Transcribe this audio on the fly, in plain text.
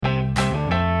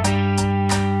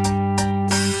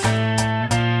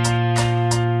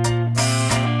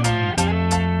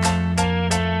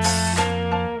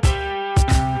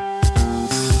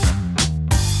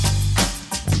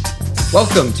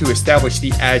Welcome to Establish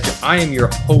the Edge. I am your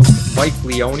host, Mike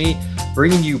Leone,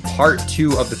 bringing you part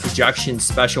 2 of the Projection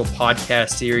Special podcast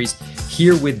series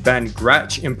here with Ben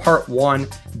Gretsch. In part 1,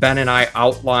 Ben and I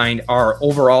outlined our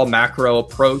overall macro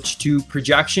approach to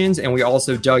projections, and we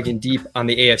also dug in deep on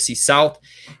the AFC South.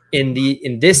 In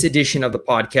this edition of the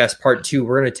podcast, part 2,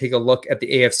 we're going to take a look at the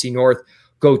AFC North,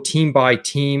 go team by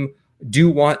team. Do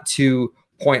want to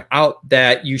point out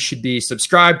that you should be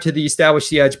subscribed to the Establish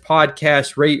the Edge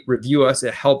podcast, rate, review us.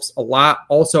 It helps a lot.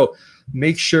 Also,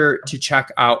 make sure to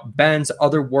check out Ben's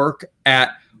other work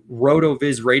at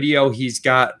RotoViz Radio. He's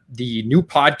got the new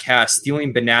podcast,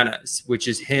 Stealing Bananas, which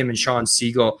is him and Sean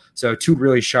Siegel. So 2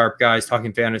 really sharp guys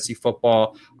talking fantasy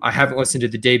football. I haven't listened to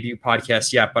the debut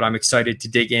podcast yet, but I'm excited to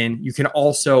dig in. You can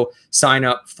also sign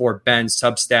up for Ben's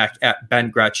Substack at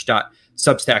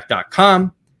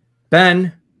bengretsch.substack.com.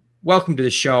 Ben, welcome to the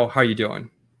show. How are you doing?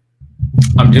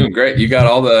 I'm doing great. You got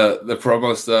all the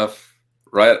promo stuff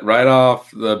right off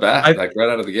the bat, right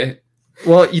out of the gate.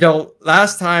 Well,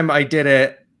 last time I did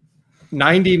it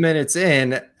 90 minutes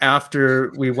in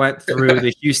after we went through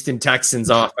the Houston Texans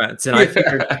offense, and I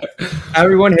figured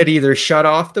everyone had either shut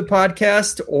off the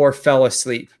podcast or fell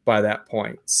asleep by that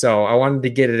point. So I wanted to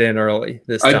get it in early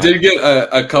this time. I did get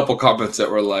a couple comments that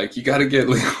were like, you got to get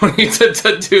Leone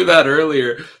to do that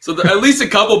earlier. So at least a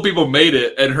couple people made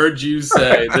it and heard you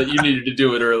say that you needed to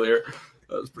do it earlier.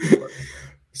 That was pretty funny.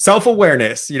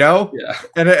 Self-awareness, Yeah.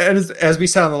 And as we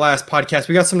said on the last podcast,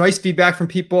 we got some nice feedback from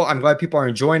people. I'm glad people are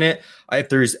enjoying it. If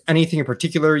there's anything in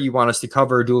particular you want us to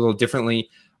cover or do a little differently,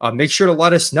 make sure to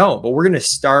let us know. But we're going to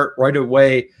start right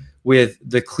away with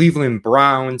the Cleveland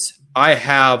Browns. I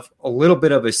have a little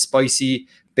bit of a spicy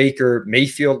Baker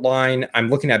Mayfield line. I'm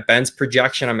looking at Ben's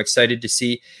projection. I'm excited to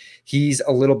see he's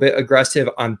a little bit aggressive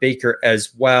on Baker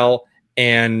as well.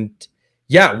 And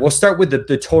yeah, we'll start with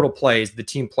the total plays, the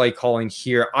team play calling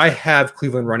here. I have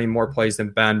Cleveland running more plays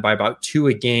than Ben by about 2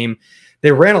 a game.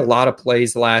 They ran a lot of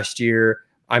plays last year.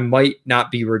 I might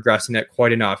not be regressing that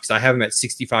quite enough because I have them at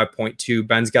 65.2.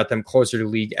 Ben's got them closer to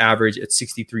league average at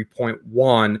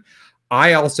 63.1.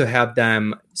 I also have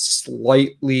them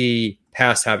slightly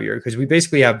pass heavier because we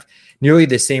basically have nearly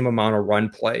the same amount of run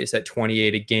plays at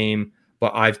 28 a game.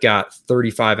 But I've got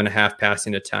 35.5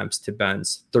 passing attempts to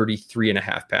Ben's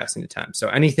 33.5 passing attempts. So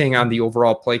anything on the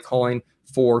overall play calling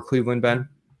for Cleveland, Ben?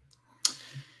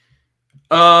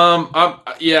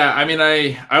 Yeah, I mean,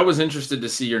 I was interested to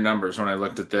see your numbers when I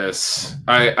looked at this.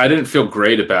 I didn't feel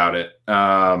great about it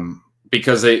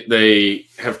because they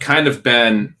have kind of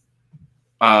been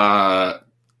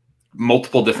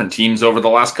multiple different teams over the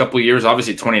last couple of years.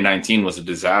 Obviously, 2019 was a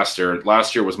disaster.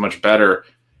 Last year was much better,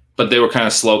 but they were kind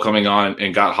of slow coming on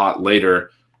and got hot later.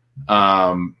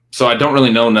 So I don't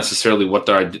really know necessarily what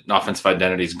their offensive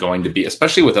identity is going to be,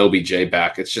 especially with OBJ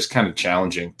back. It's just kind of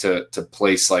challenging to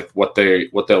place like what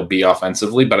they'll be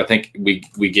offensively. But I think we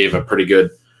gave a pretty good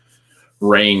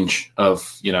range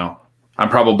of, I'm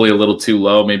probably a little too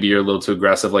low. Maybe you're a little too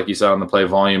aggressive, like you saw in the play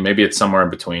volume. Maybe it's somewhere in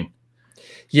between.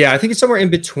 Yeah, I think it's somewhere in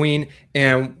between.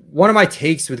 And one of my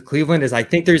takes with Cleveland is I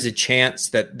think there's a chance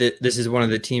that this is one of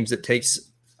the teams that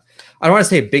takes, I don't want to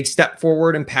say a big step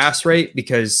forward in pass rate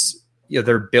because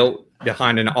they're built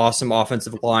behind an awesome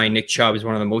offensive line. Nick Chubb is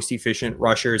one of the most efficient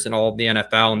rushers in all of the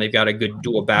NFL, and they've got a good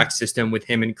dual back system with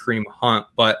him and Kareem Hunt.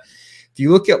 But if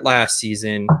you look at last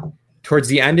season, towards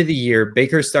the end of the year,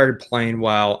 Baker started playing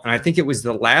well, and I think it was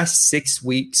the last 6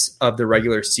 weeks of the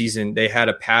regular season they had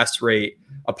a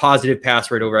positive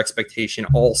pass rate over expectation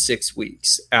all 6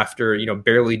 weeks after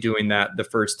barely doing that the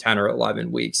first 10 or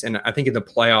 11 weeks. And I think in the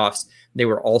playoffs they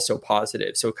were also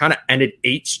positive. So it kind of ended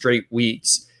 8 straight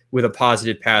weeks with a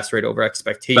positive pass rate over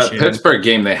expectation. That Pittsburgh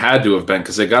game they had to have been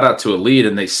because they got out to a lead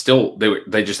and they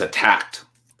just attacked.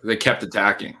 They kept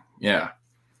attacking. Yeah.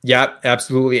 Yeah,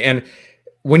 absolutely. And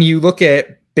when you look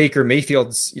at Baker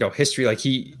Mayfield's history, like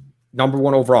he number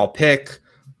 1 overall pick,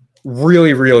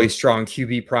 really, really strong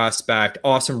QB prospect,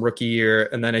 awesome rookie year.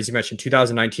 And then, as you mentioned,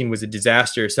 2019 was a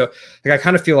disaster. So I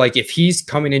kind of feel like if he's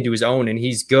coming into his own and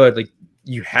he's good, like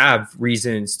you have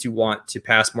reasons to want to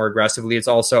pass more aggressively. It's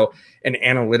also an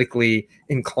analytically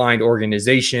inclined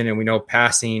organization. And we know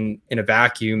passing in a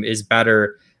vacuum is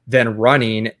better than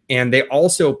running. And they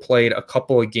also played a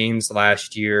couple of games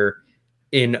last year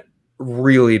in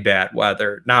really bad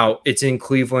weather. Now it's in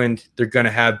Cleveland. They're going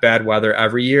to have bad weather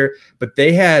every year, but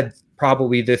they had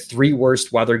probably the 3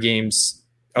 worst weather games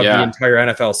of the entire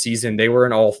NFL season. They were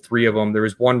in all 3 of them. There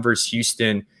was one versus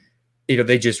Houston.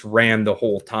 They just ran the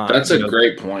whole time. That's a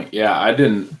great point. Yeah. I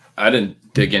didn't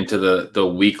dig into the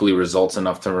weekly results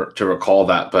enough to recall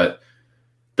that, but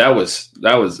it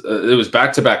was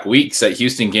back-to-back weeks at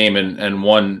Houston game and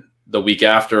one the week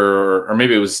after, or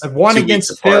maybe it was one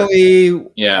against Philly,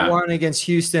 yeah, one against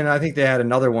Houston. I think they had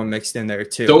another one mixed in there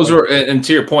too. Those were, and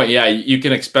to your point, yeah, you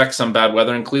can expect some bad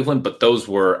weather in Cleveland, but those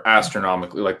were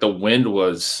astronomically, like the wind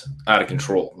was out of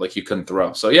control, like you couldn't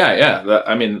throw. So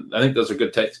I think those are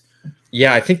good takes.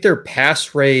 Yeah, I think their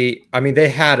pass rate, I mean, they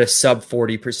had a sub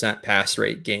 40% pass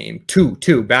rate game.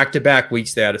 Two back-to-back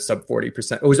weeks they had a sub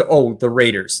 40%. It was the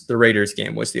Raiders. The Raiders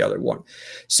game was the other one.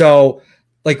 So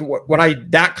like when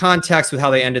that context with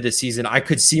how they ended the season, I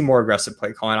could see more aggressive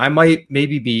play calling. I might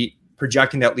maybe be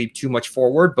projecting that leap too much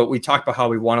forward, but we talked about how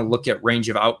we want to look at range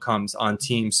of outcomes on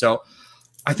teams. So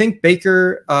I think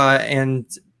Baker and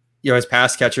his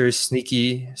pass catchers,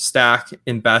 sneaky stack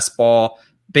in best ball.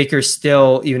 Baker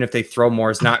still, even if they throw more,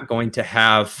 is not going to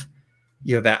have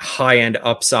that high end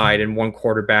upside in one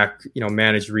quarterback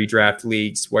managed redraft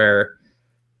leagues where,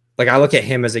 like, I look at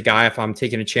him as a guy. If I'm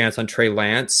taking a chance on Trey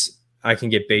Lance, I can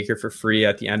get Baker for free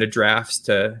at the end of drafts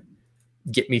to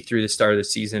get me through the start of the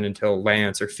season until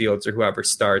Lance or Fields or whoever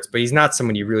starts. But he's not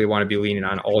someone you really want to be leaning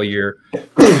on all year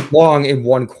long in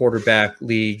one quarterback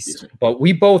leagues. But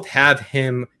we both have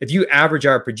him. If you average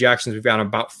our projections, we've got him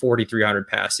about 4,300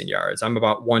 passing yards. I'm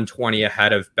about 120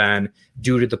 ahead of Ben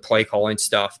due to the play calling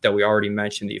stuff that we already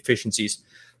mentioned. The efficiency's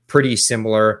pretty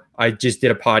similar. I just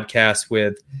did a podcast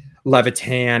with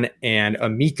Levitan and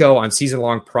Amico on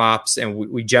season-long props, and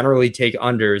we generally take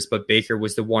unders, but Baker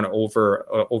was the one over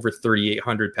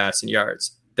 3,800 passing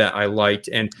yards that I liked.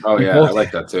 And I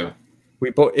like that too.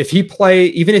 We both,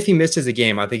 even if he misses a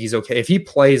game, I think he's okay. If he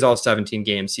plays all 17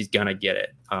 games, he's gonna get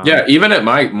it. Even at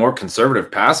my more conservative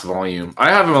pass volume,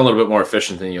 I have him a little bit more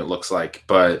efficient than you, it looks like,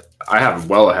 but I have him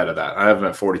well ahead of that. I have him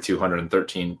at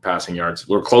 4,213 passing yards.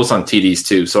 We're close on TDs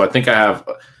too, so I think I have.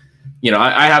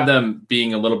 I have them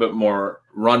being a little bit more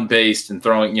run-based and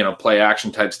throwing, play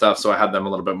action type stuff. So I have them a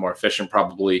little bit more efficient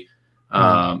probably.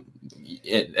 And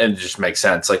it just makes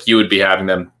sense. Like you would be having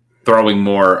them throwing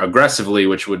more aggressively,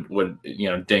 which would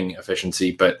ding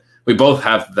efficiency. But we both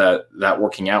have that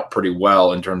working out pretty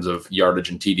well in terms of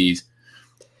yardage and TDs.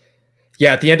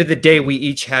 Yeah, at the end of the day, we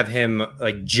each have him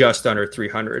like just under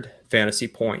 300 fantasy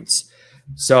points.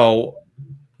 So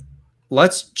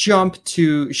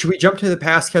should we jump to the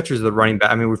pass catchers or the running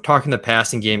back? I mean, we're talking the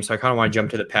passing game, so I kind of want to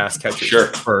jump to the pass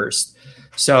catchers first.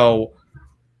 So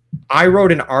I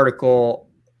wrote an article,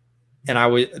 and I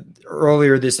was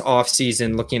earlier this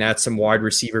offseason looking at some wide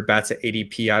receiver bets at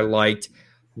ADP I liked.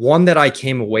 One that I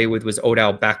came away with was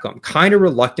Odell Beckham, kind of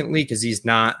reluctantly because he's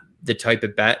not the type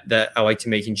of bet that I like to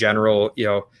make in general. He's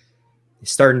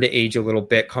starting to age a little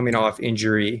bit, coming off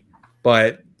injury,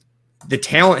 but the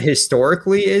talent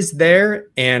historically is there.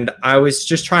 And I was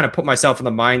just trying to put myself in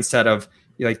the mindset of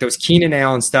like those Keenan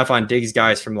Allen, Stephon Diggs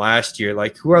guys from last year.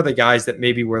 Like, who are the guys that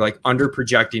maybe were like under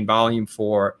projecting volume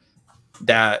for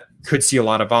that could see a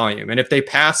lot of volume? And if they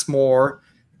pass more,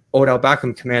 Odell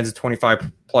Beckham commands a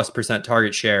 25+%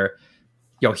 target share.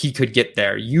 He could get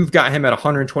there. You've got him at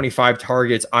 125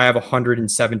 targets. I have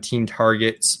 117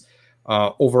 targets.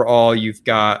 Overall, you've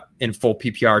got in full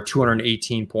PPR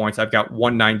 218 points. I've got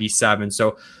 197.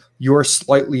 So you're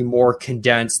slightly more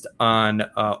condensed on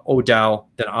Odell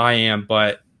than I am,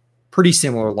 but pretty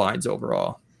similar lines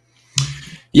overall.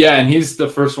 Yeah, and he's the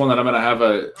first one that I'm going to have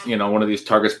one of these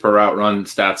targets per route run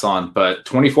stats on. But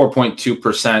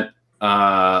 24.2%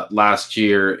 last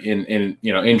year in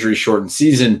injury shortened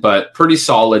season, but pretty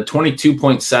solid.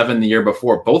 22.7 the year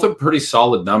before. Both are pretty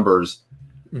solid numbers.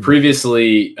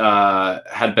 Previously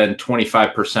had been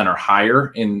 25% or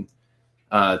higher in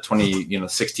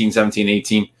 16, 17,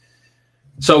 18.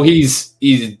 So he's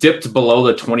dipped below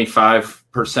the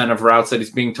 25% of routes that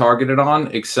he's being targeted on,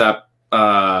 except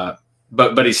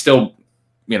but he's still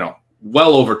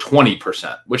well over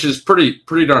 20%, which is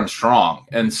pretty darn strong.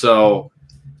 And so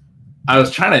I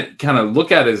was trying to kind of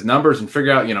look at his numbers and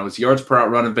figure out, his yards per out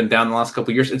run have been down the last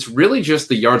couple of years. It's really just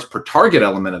the yards per target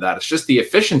element of that. It's just the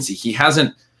efficiency. He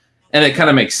hasn't, and it kind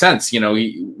of makes sense.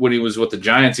 When he was with the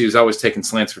Giants, he was always taking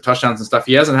slants for touchdowns and stuff.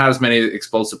 He hasn't had as many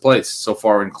explosive plays so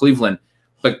far in Cleveland,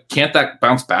 but can't that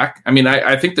bounce back? I mean,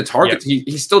 I think the targets,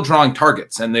 he's still drawing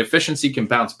targets and the efficiency can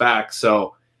bounce back.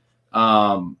 So,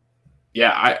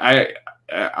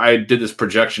 I did this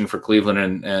projection for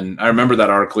Cleveland, and I remember that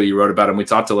article you wrote about it, and we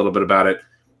talked a little bit about it.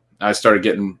 I started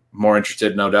getting more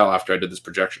interested in Odell after I did this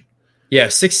projection. Yeah,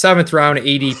 6th, 7th round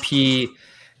ADP,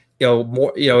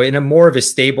 in a more of a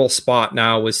stable spot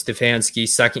now with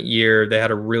Stefanski's second year. They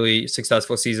had a really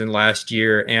successful season last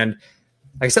year, and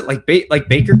like I said, like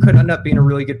Baker could end up being a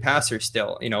really good passer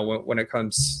still. When it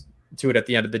comes to it at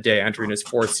the end of the day, entering his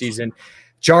 4th season.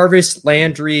 Jarvis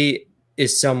Landry,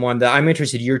 is someone that I'm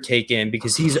interested your take in,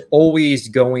 because he's always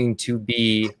going to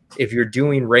be, if you're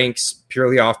doing ranks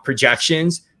purely off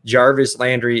projections, Jarvis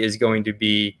Landry is going to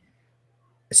be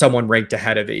someone ranked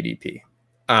ahead of ADP.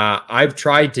 I've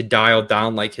tried to dial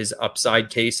down like his upside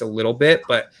case a little bit,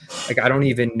 but like I don't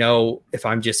even know if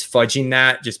I'm just fudging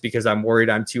that just because I'm worried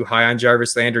I'm too high on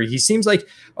Jarvis Landry. He seems like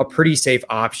a pretty safe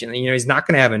option. You know, he's not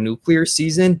going to have a nuclear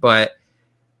season, but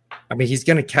I mean, he's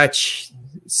going to catch.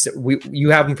 You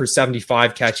have him for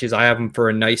 75 catches. I have him for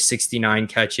a nice 69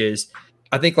 catches.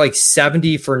 I think like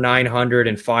 70 for 900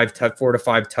 and 4 to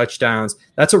 5 touchdowns.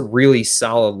 That's a really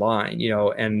solid line, you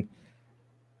know, and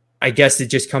I guess it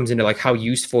just comes into like how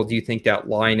useful do you think that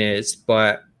line is,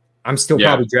 but I'm still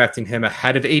probably drafting him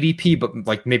ahead of ADP, but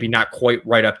like maybe not quite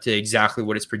right up to exactly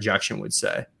what his projection would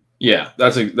say. Yeah,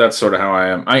 that's sort of how I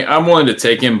am. I'm willing to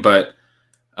take him, but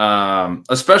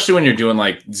especially when you're doing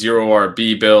like zero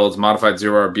RB builds, modified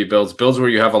zero RB builds where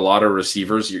you have a lot of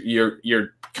receivers,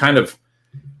 you're kind of,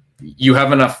 you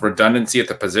have enough redundancy at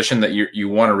the position that you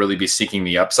want to really be seeking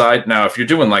the upside. Now, if you're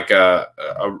doing like a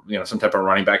some type of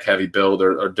running back heavy build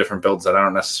or different builds that I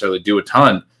don't necessarily do a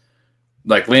ton,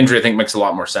 like Landry, I think makes a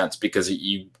lot more sense because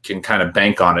you can kind of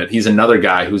bank on it. He's another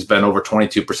guy who's been over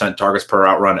 22% targets per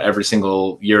route run every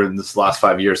single year in this last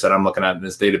 5 years that I'm looking at in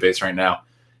his database right now.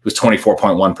 He was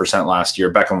 24.1% last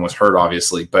year. Beckham was hurt,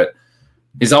 obviously, but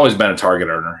he's always been a target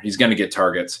earner. He's going to get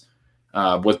targets.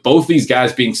 With both these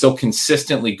guys being so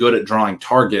consistently good at drawing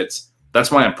targets, that's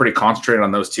why I'm pretty concentrated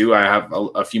on those two. I have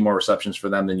a few more receptions for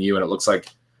them than you, and it looks like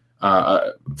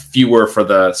fewer for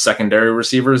the secondary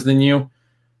receivers than you.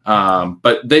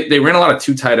 But they ran a lot of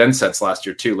 2 tight end sets last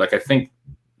year too. Like I think,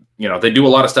 they do a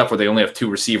lot of stuff where they only have 2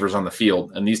 receivers on the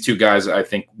field, and these 2 guys I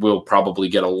think will probably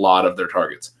get a lot of their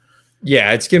targets.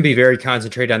 Yeah, it's going to be very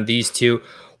concentrated on these 2.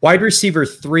 Wide receiver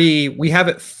 3, we have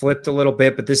it flipped a little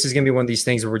bit, but this is going to be one of these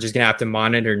things where we're just going to have to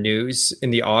monitor news in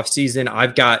the offseason.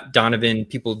 I've got Donovan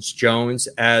Peoples-Jones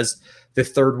as the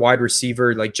 3rd wide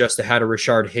receiver, like just ahead of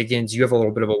Rashard Higgins. You have a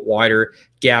little bit of a wider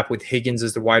gap with Higgins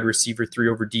as the wide receiver 3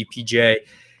 over DPJ.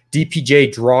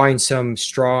 DPJ drawing some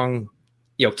strong,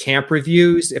 camp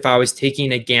reviews. If I was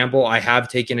taking a gamble, I have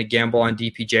taken a gamble on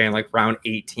DPJ in like round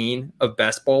 18 of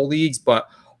best ball leagues, but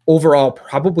overall,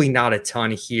 probably not a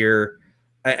ton here.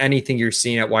 Anything you're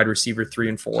seeing at wide receiver 3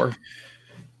 and 4?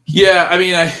 Yeah, I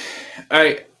mean,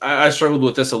 I struggled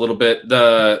with this a little bit.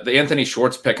 The Anthony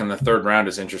Schwartz pick in the 3rd round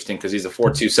is interesting because he's a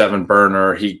 4.27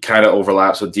 burner. He kind of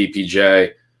overlaps with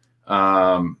DPJ.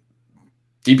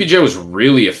 DPJ was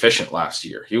really efficient last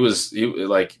year. He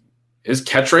like his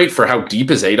catch rate for how deep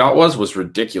his ADOT was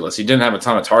ridiculous. He didn't have a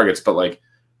ton of targets, but like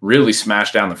really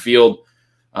smashed down the field.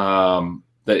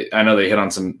 I know they hit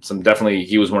on some definitely.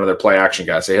 He was one of their play action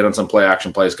guys. They hit on some play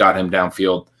action plays, got him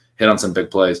downfield, hit on some big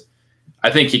plays.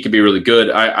 I think he could be really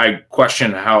good. I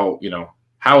question how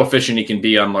efficient he can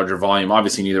be on larger volume.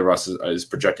 Obviously, neither of us is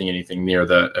projecting anything near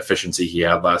the efficiency he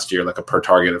had last year, like a per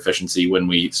target efficiency when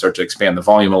we start to expand the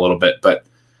volume a little bit. But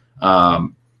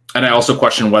and I also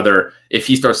question whether if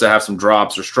he starts to have some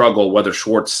drops or struggle, whether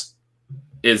Schwartz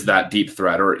is that deep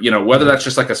threat or, whether that's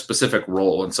just like a specific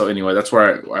role. And so anyway, that's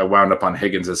where I wound up on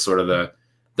Higgins as sort of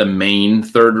the main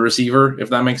 3rd receiver,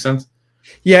 if that makes sense.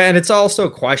 Yeah. And it's also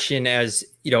a question as,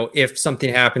 if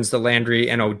something happens to Landry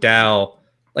and Odell,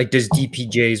 like does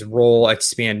DPJ's role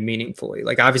expand meaningfully?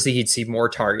 Like obviously he'd see more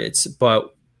targets,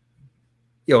 but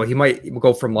he might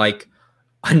go from like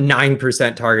a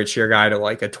 9% target share guy to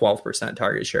like a 12%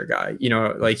 target share guy.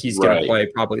 Like he's going to play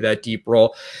probably that deep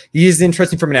role. He is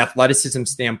interesting from an athleticism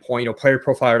standpoint.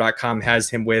 Playerprofiler.com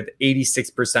has him with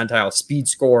 86th percentile speed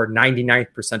score, 99th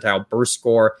percentile burst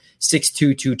score,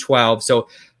 6'2", 212. So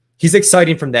he's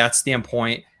exciting from that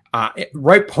standpoint.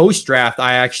 Right post draft,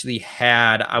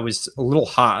 I was a little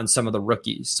hot on some of the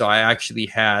rookies. So I actually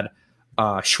had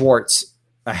Schwartz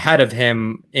ahead of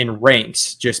him in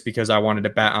ranks just because I wanted to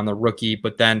bet on the rookie.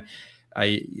 But then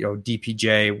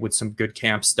DPJ with some good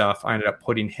camp stuff, I ended up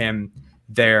putting him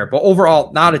there. But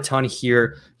overall, not a ton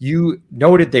here. You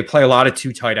noted they play a lot of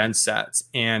 2 tight end sets,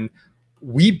 and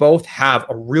we both have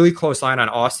a really close line on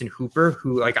Austin Hooper,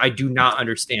 who I do not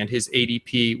understand his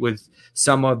ADP with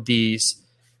some of these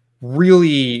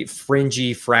really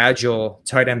fringy, fragile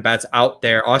tight end bets out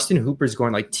there. Austin Hooper's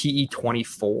going like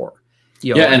TE24.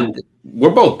 And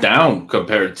we're both down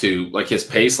compared to like his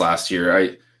pace last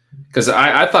year. Because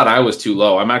I thought I was too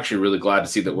low. I'm actually really glad to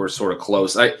see that we're sort of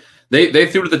close. They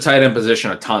threw to the tight end position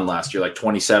a ton last year, like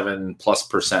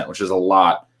 27+%, which is a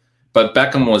lot. But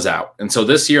Beckham was out, and so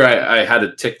this year I had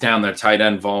to tick down their tight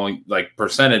end volume, like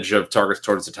percentage of targets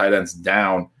towards the tight ends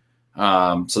down.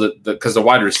 So that because the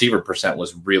wide receiver percent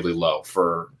was really low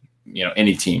for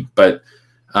any team, but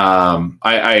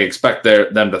I expect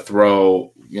them to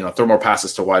throw more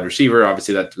passes to wide receiver.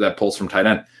 Obviously, that pulls from tight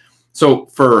end. So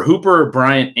for Hooper,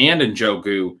 Bryant, and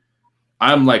Njoku,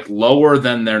 I'm like lower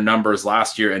than their numbers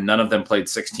last year, and none of them played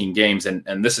 16 games.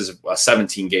 And this is a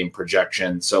 17 game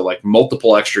projection. So like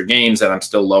multiple extra games, and I'm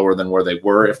still lower than where they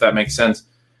were, if that makes sense.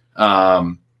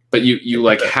 But you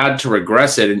like had to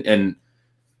regress it. And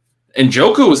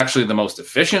Njoku was actually the most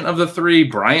efficient of the three.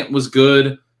 Bryant was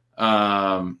good.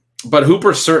 But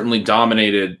Hooper certainly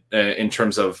dominated in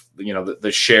terms of,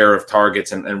 the share of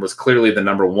targets and was clearly the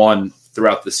number one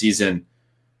throughout the season.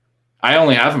 I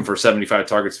only have him for 75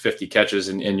 targets, 50 catches,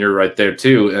 and you're right there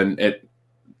too. And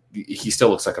he still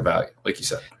looks like a value, like you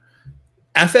said.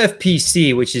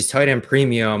 FFPC, which is tight end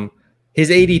premium, his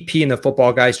ADP in the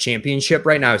Football Guys Championship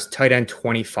right now is tight end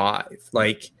 25.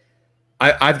 Like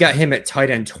I've got him at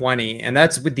tight end 20, and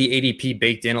that's with the ADP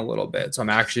baked in a little bit. So I'm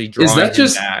actually drawing him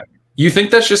back. You think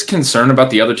that's just concern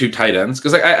about the other two tight ends?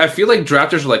 Because I feel like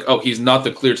drafters are like, oh, he's not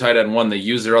the clear tight end one. They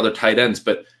use their other tight ends,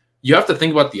 but you have to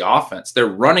think about the offense. They're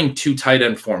running two tight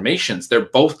end formations. They're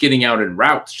both getting out in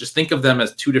routes. Just think of them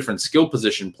as two different skill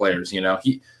position players.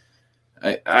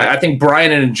 I think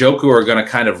Bryant and Njoku are going to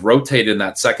kind of rotate in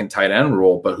that second tight end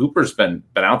role, but Hooper's been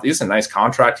out. He's a nice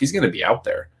contract. He's going to be out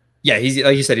there. Yeah, he's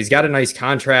like you said, he's got a nice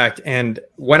contract. And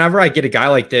whenever I get a guy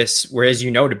like this, where as you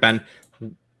know, Ben,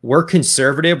 we're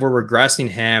conservative, we're regressing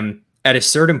him at a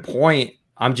certain point.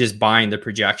 I'm just buying the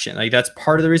projection. Like that's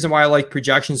part of the reason why I like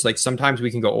projections. Like sometimes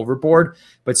we can go overboard,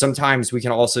 but sometimes we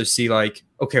can also see like,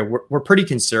 okay, we're pretty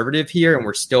conservative here and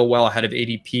we're still well ahead of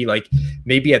ADP. Like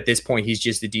maybe at this point, he's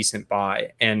just a decent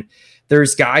buy. And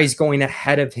there's guys going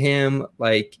ahead of him.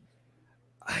 Like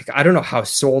I don't know how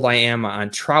sold I am on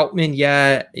Troutman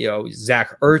yet.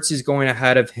 Zach Ertz is going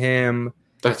ahead of him.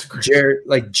 That's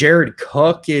great. Jared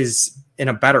Cook is in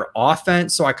a better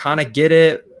offense. So I kind of get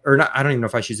it. Or not, I don't even know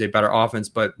if I should say better offense,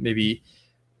 but maybe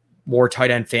more tight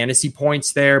end fantasy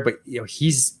points there. But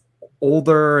he's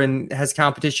older and has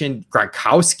competition.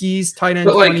 Gronkowski's tight end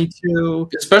 22.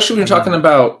 Especially when you're talking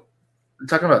about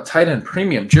tight end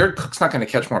premium. Jared Cook's not going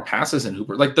to catch more passes than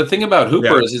Hooper. Like the thing about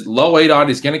Hooper is his low ADOT.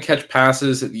 He's going to catch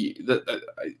passes.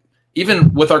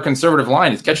 Even with our conservative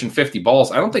line, he's catching 50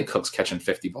 balls. I don't think Cook's catching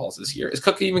 50 balls this year. Is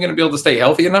Cook even going to be able to stay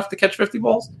healthy enough to catch 50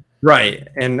 balls? Right.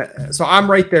 And so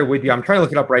I'm right there with you. I'm trying to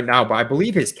look it up right now, but I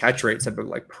believe his catch rates have been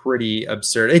like pretty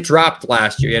absurd. It dropped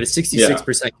last year. He had a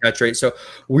 66% catch rate. So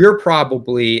we're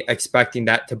probably expecting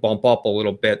that to bump up a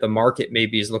little bit. The market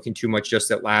maybe is looking too much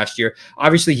just at last year.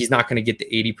 Obviously, he's not going to get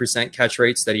the 80% catch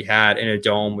rates that he had in a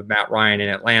dome with Matt Ryan in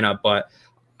Atlanta, but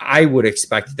I would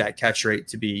expect that catch rate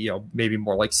to be, maybe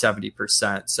more like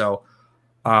 70%. So,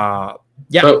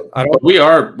 we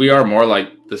are more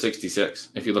like the 66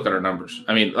 if you look at our numbers.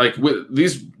 I mean, like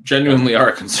these genuinely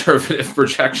are conservative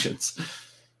projections.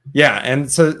 Yeah,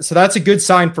 and so that's a good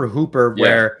sign for Hooper,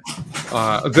 where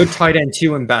a good tight end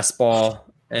too in best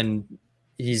ball, and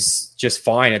he's just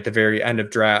fine at the very end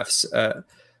of drafts.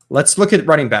 Let's look at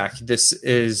running back. This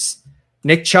is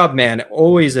Nick Chubb, man,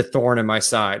 always a thorn in my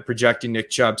side, projecting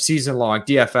Nick Chubb season long,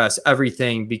 DFS,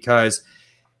 everything, because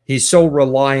he's so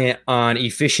reliant on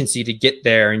efficiency to get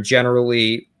there. And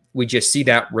generally, we just see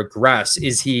that regress.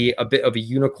 Is he a bit of a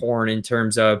unicorn in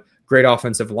terms of great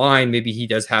offensive line? Maybe he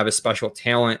does have a special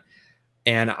talent.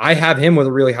 And I have him with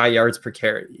a really high yards per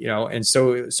carry, and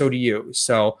so do you.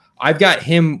 So I've got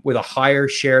him with a higher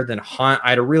share than Hunt. I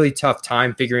had a really tough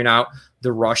time figuring out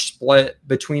the rush split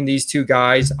between these two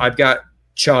guys. I've got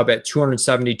Chubb at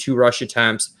 272 rush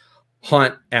attempts,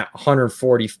 Hunt at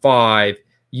 145.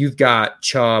 You've got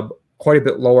Chubb quite a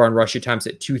bit lower on rush attempts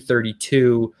at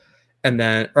 232. And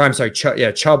then,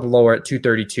 Chubb lower at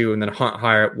 232 and then Hunt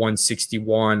higher at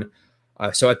 161.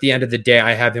 So at the end of the day,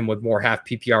 I have him with more half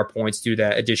PPR points due to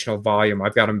that additional volume.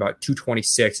 I've got him about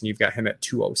 226 and you've got him at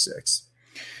 206.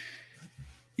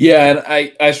 Yeah,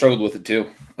 and I struggled with it too.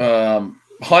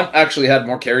 Hunt actually had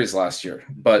more carries last year,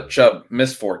 but Chubb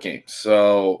missed 4 games.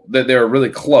 So they were really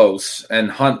close,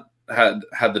 and Hunt had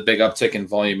the big uptick in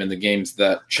volume in the games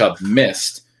that Chubb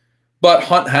missed. But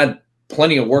Hunt had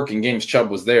plenty of work in games Chubb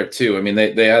was there too. I mean,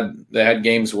 they had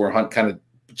games where Hunt kind of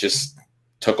just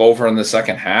took over in the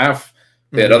second half.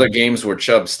 They had other games where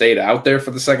Chubb stayed out there for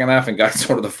the second half and got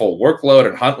sort of the full workload,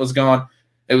 and Hunt was gone.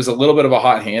 It was a little bit of a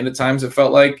hot hand at times, it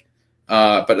felt like.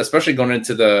 But especially going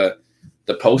into the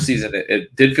postseason,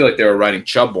 it did feel like they were riding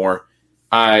Chubb more.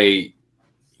 I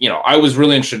was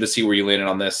really interested to see where you landed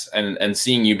on this, and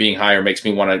seeing you being higher makes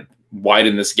me want to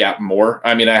widen this gap more.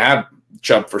 I mean, I have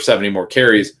Chubb for 70 more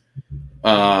carries.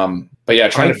 But yeah,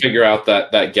 trying to figure out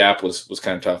that gap was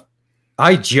kind of tough.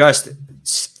 I just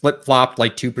flip-flopped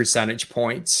like 2 percentage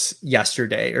points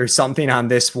yesterday or something on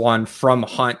this one from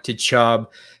Hunt to Chubb.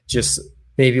 Just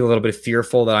maybe a little bit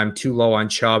fearful that I'm too low on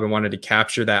Chubb and wanted to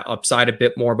capture that upside a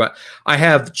bit more. But I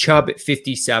have Chubb at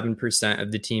 57%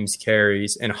 of the team's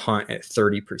carries and Hunt at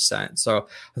 30%. So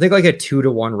I think like a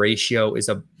 2-to-1 ratio is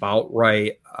about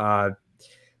right.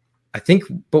 I think,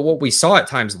 but what we saw at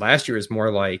times last year is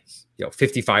more like,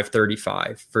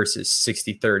 55-35 versus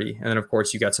 60-30. And then of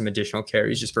course you got some additional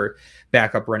carries just for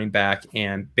backup running back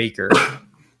and Baker.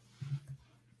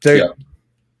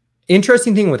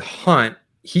 Interesting thing with Hunt,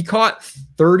 he caught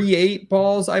 38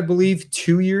 balls, I believe,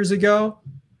 2 years ago.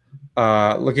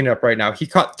 Looking it up right now, he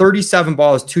caught 37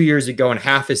 balls 2 years ago in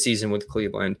half a season with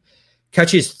Cleveland.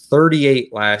 Catches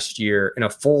 38 last year in a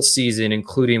full season,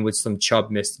 including with some Chubb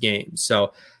missed games.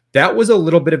 So that was a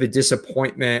little bit of a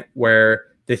disappointment where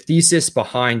the thesis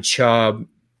behind Chubb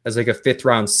as like a sixth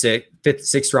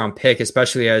round pick,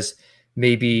 especially as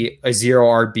maybe a zero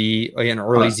RB, like an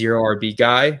early zero RB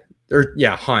guy,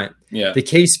 Hunt. Yeah. The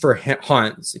case for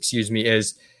Hunt,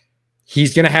 is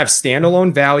he's going to have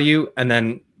standalone value and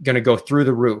then going to go through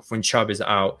the roof when Chubb is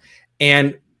out.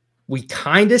 And we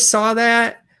kind of saw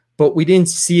that, but we didn't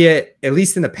see it, at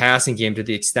least in the passing game, to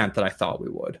the extent that I thought we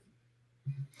would.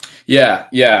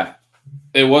 Yeah.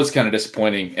 It was kind of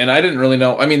disappointing. And I didn't really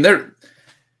know. I mean,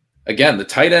 the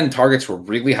tight end targets were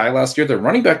really high last year. The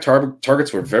running back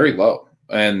targets were very low.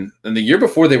 And the year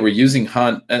before they were using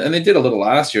Hunt, and they did a little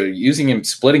last year, using him,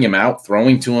 splitting him out,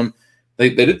 throwing to him. They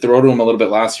did throw to him a little bit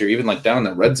last year, even like down in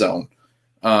the red zone,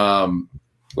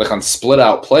 like on split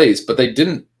out plays, but they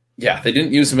didn't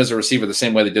use him as a receiver the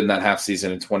same way they did in that half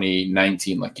season in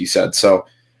 2019, like you said. So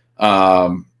I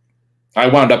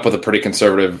wound up with a pretty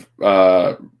conservative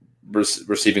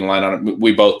receiving line on it.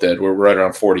 We both did. We're right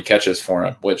around 40 catches for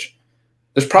him, which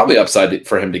there's probably upside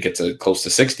for him to get to close to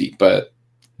 60, but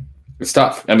it's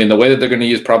tough. I mean, the way that they're going to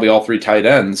use probably all three tight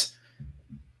ends,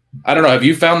 I don't know. Have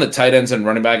you found that tight ends and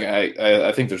running back,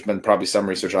 I think there's been probably some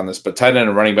research on this, but tight end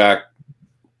and running back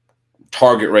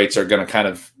target rates are going to kind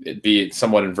of be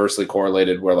somewhat inversely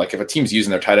correlated, where like if a team's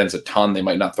using their tight ends a ton, they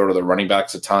might not throw to their running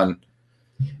backs a ton.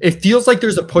 It feels like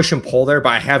there's a push and pull there,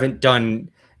 but I haven't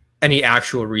done any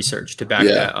actual research to back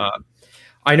that up.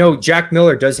 I know Jack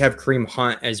Miller does have Kareem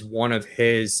Hunt as one of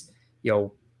his,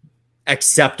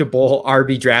 acceptable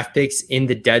RB draft picks in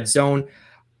the dead zone.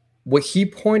 What he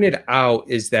pointed out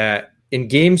is that in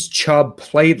games Chubb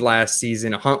played last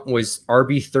season, Hunt was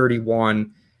RB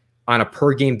 31 on a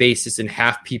per game basis in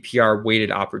half PPR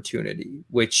weighted opportunity,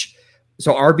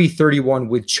 so RB 31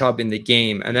 with Chubb in the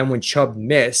game. And then when Chubb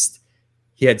missed,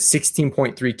 he had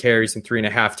 16.3 carries and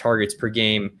 3.5 targets per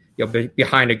game,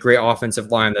 behind a great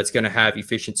offensive line that's going to have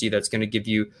efficiency, that's going to give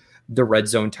you the red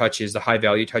zone touches, the high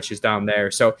value touches down there.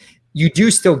 So you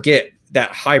do still get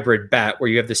that hybrid bet where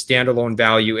you have the standalone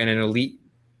value and an elite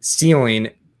ceiling,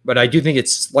 but I do think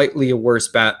it's slightly a worse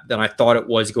bet than I thought it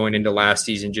was going into last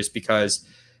season, just because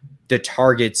the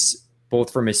targets,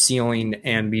 both from a ceiling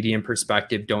and median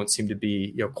perspective, don't seem to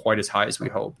be quite as high as we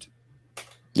hoped.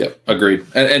 Yep, agreed.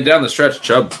 And down the stretch,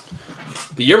 Chubb,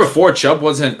 the year before, Chubb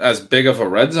wasn't as big of a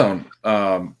red zone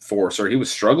force, or he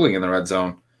was struggling in the red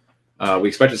zone. We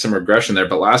expected some regression there,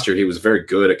 but last year he was very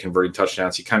good at converting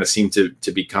touchdowns. He kind of seemed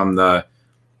to become the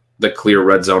clear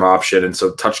red zone option. And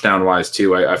so touchdown-wise,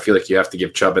 too, I feel like you have to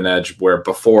give Chubb an edge, where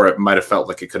before it might have felt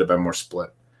like it could have been more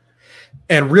split.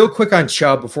 And real quick on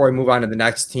Chubb before I move on to the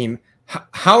next team,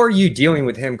 how are you dealing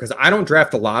with him? Because I don't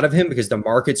draft a lot of him because the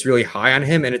market's really high on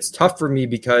him. And it's tough for me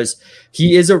because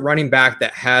he is a running back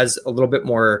that has a little bit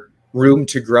more room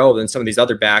to grow than some of these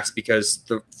other backs, because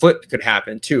the foot could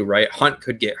happen too, right? Hunt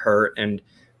could get hurt and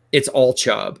it's all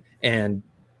Chubb, and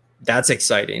that's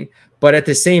exciting. But at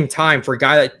the same time, for a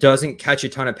guy that doesn't catch a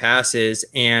ton of passes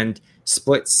and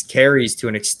splits carries to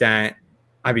an extent,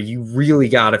 I mean, you really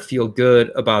got to feel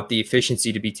good about the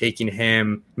efficiency to be taking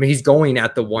him. I mean, he's going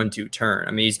at the 1-2 turn.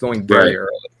 I mean, he's going very early.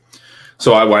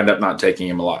 So I wind up not taking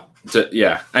him a lot. But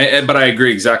I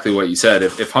agree exactly what you said.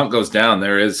 If Hunt goes down,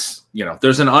 there is,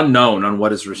 there's an unknown on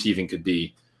what his receiving could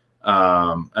be.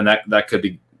 And that could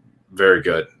be very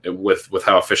good with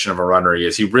how efficient of a runner he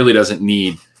is. He really doesn't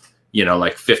need,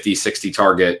 like 50, 60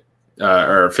 target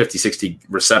or 50, 60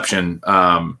 reception,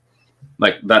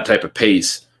 like that type of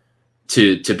pace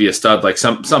to be a stud. Like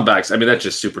some backs, I mean, that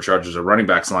just supercharges a running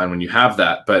back's line when you have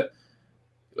that. But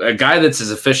a guy that's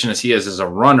as efficient as he is as a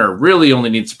runner really only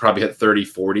needs to probably hit 30,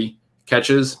 40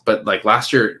 catches. But like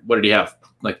last year, what did he have?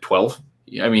 Like 12?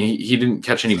 I mean, he didn't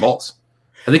catch any balls.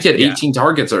 I think he had 18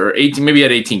 targets, or 18, maybe he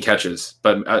had 18 catches,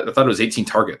 but I thought it was 18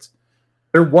 targets.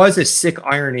 There was a sick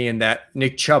irony in that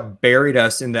Nick Chubb buried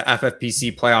us in the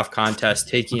FFPC playoff contest,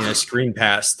 taking a screen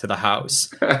pass to the house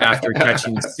after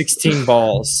catching 16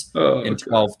 balls in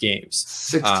 12 games.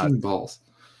 16 balls.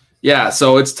 Yeah,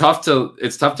 so it's tough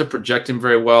to project him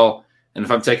very well. And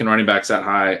if I'm taking running backs that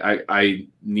high, I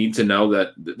need to know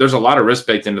that there's a lot of risk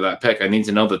baked into that pick. I need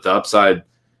to know that the upside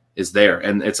is there,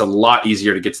 and it's a lot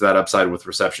easier to get to that upside with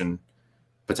reception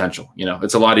potential.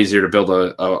 It's a lot easier to build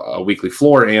a weekly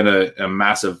floor and a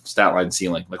massive stat line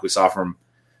ceiling, like we saw from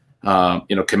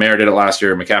Kamara did it last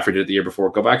year, McCaffrey did it the year before.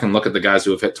 Go back and look at the guys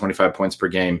who have hit 25 points per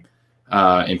game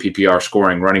in PPR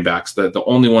scoring running backs. The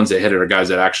only ones that hit it are guys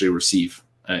that actually receive.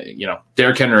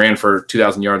 Derrick Henry ran for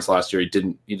 2,000 yards last year. He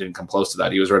didn't come close to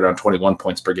that. He was right around 21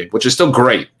 points per game, which is still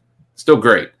great,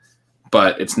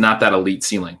 but it's not that elite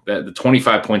ceiling. The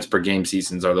 25 points per game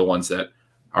seasons are the ones that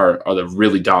are the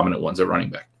really dominant ones at running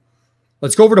back.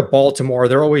 Let's go over to Baltimore.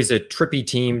 They're always a trippy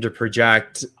team to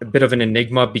project, a bit of an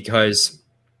enigma because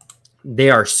they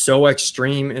are so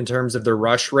extreme in terms of their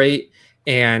rush rate,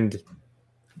 and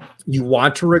you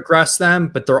want to regress them,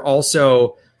 but they're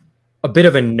also a bit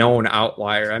of a known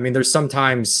outlier. I mean, there's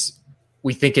sometimes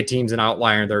we think a team's an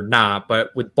outlier and they're not, but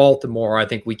with Baltimore, I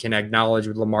think we can acknowledge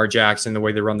with Lamar Jackson, the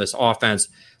way they run this offense,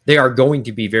 they are going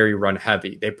to be very run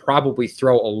heavy. They probably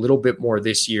throw a little bit more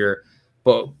this year,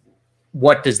 but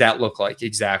what does that look like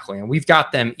exactly? And we've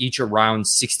got them each around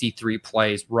 63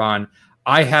 plays run.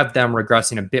 I have them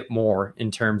regressing a bit more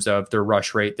in terms of their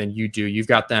rush rate than you do. You've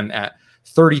got them at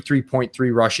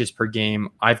 33.3 rushes per game.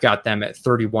 I've got them at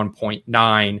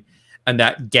 31.9. And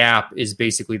that gap is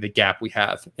basically the gap we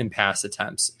have in pass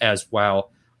attempts as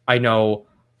well. I know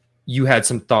you had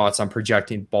some thoughts on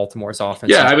projecting Baltimore's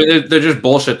offense. Yeah, I mean, they're just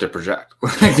bullshit to project.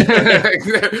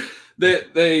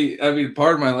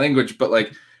 Pardon my language, but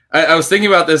like, I was thinking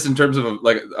about this in terms of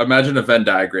like, imagine a Venn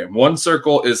diagram. One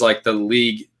circle is like the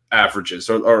league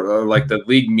averages or like the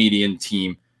league median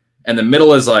team. And the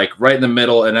middle is like right in the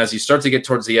middle. And as you start to get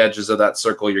towards the edges of that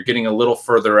circle, you're getting a little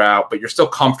further out, but you're still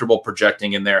comfortable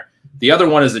projecting in there. The other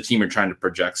one is the team you're trying to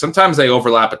project. Sometimes they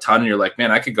overlap a ton and you're like, man,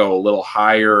 I could go a little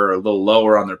higher or a little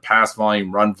lower on their pass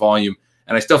volume, run volume.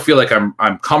 And I still feel like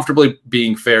I'm comfortably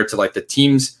being fair to like the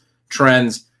team's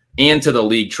trends and to the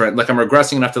league trend. Like I'm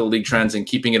regressing enough to the league trends and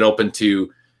keeping it open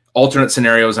to alternate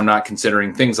scenarios I'm not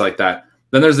considering, things like that.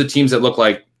 Then there's the teams that look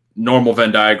like normal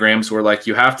Venn diagrams where like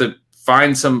you have to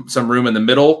find some room in the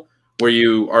middle where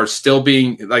you are still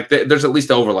being like, there's at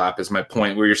least overlap is my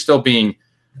point, where you're still being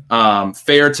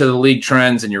fair to the league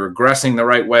trends and you're regressing the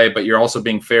right way, but you're also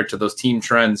being fair to those team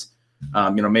trends.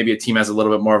 Maybe a team has a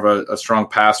little bit more of a strong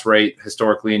pass rate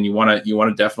historically, and you want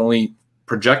to definitely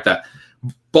project that.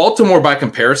 Baltimore, by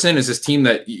comparison, is this team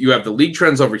that you have the league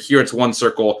trends over here. It's one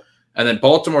circle. And then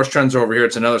Baltimore's trends are over here.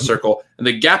 It's another circle. And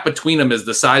the gap between them is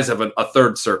the size of a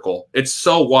third circle. It's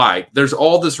so wide. There's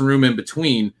all this room in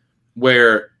between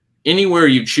where anywhere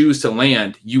you choose to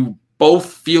land, you both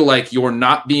feel like you're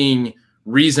not being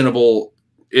reasonable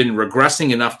in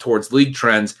regressing enough towards league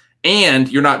trends, and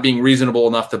you're not being reasonable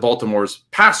enough to Baltimore's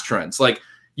pass trends. Like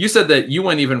you said that you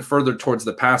went even further towards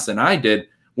the pass than I did.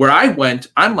 Where I went,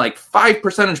 I'm like 5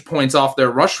 percentage points off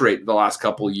their rush rate the last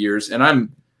couple of years,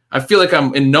 and I feel like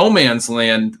I'm in no man's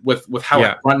land with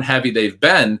how run heavy they've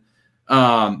been,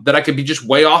 that I could be just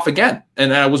way off again.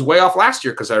 And I was way off last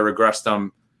year because I regressed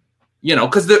them,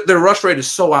 because their rush rate is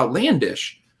so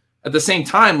outlandish. At the same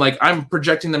time, like I'm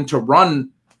projecting them to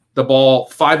run the ball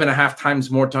 5.5 times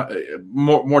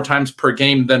more times per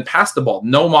game than pass the ball.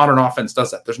 No modern offense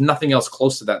does that. There's nothing else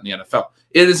close to that in the NFL.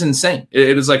 It is insane.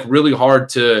 It is like really hard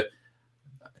to.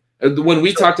 When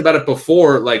we talked about it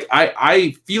before, like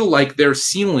I feel like their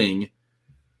ceiling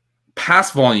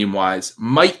pass volume wise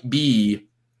might be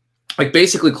like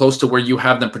basically close to where you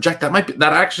have them project. That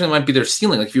actually might be their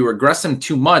ceiling. Like if you regress them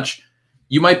too much,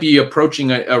 you might be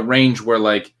approaching a range where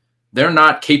like they're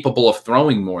not capable of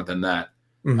throwing more than that.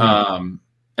 Mm-hmm.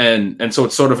 And so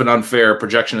it's sort of an unfair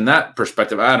projection in that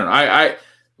perspective. I don't know. I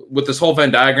with this whole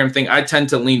Venn diagram thing, I tend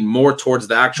to lean more towards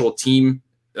the actual team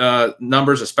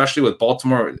numbers, especially with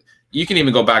Baltimore. You can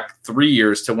even go back 3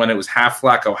 years to when it was half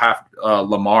Flacco, half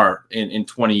Lamar in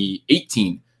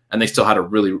 2018, and they still had a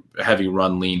really heavy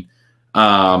run lean.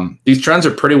 These trends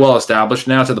are pretty well established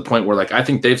now to the point where like I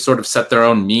think they've sort of set their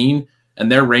own mean,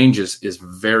 and their range is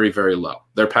very, very low.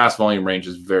 Their pass volume range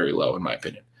is very low, in my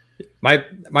opinion.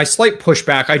 My slight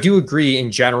pushback, I do agree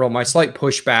in general. My slight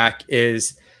pushback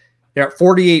is they're at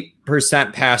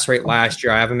 48% pass rate last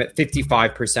year. I have them at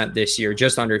 55% this year,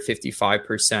 just under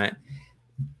 55%.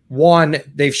 one,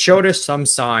 they've showed us some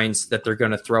signs that they're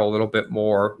going to throw a little bit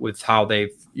more with how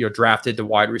they've drafted the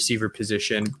wide receiver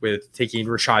position with taking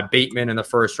Rashad Bateman in the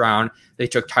first round. They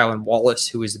took Tylan Wallace,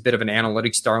 who is a bit of an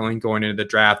analytics darling going into the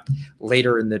draft.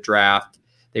 Later in the draft,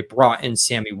 they brought in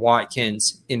Sammy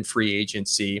Watkins in free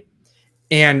agency.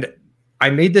 And I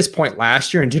made this point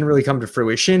last year and didn't really come to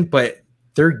fruition, but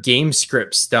their game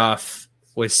script stuff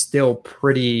was still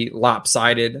pretty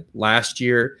lopsided last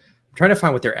year. I'm trying to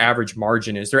find what their average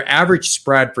margin is. Their average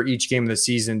spread for each game of the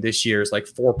season this year is like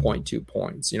 4.2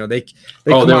 points. They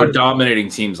were dominating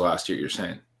teams last year, you're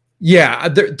saying? Yeah,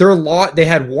 they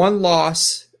had one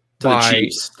loss to the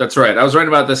Chiefs. That's right. I was writing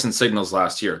about this in Signals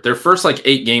last year. Their first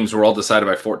 8 games were all decided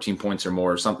by 14 points or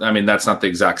more or something. I mean, that's not the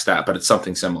exact stat, but it's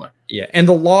something similar. Yeah, and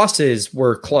the losses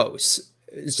were close.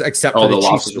 Except for the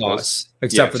Chiefs loss.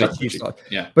 Except for the Chiefs loss.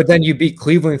 Yeah. But then you beat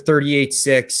Cleveland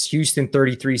 38-6, Houston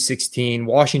 33-16,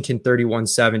 Washington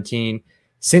 31-17,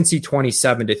 Cincy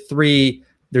 27-3.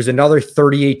 There's another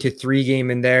 38-3 game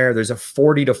in there. There's a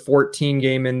 40-14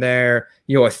 game in there.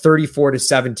 A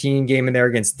 34-17 game in there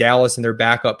against Dallas and their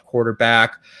backup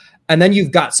quarterback. And then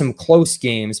you've got some close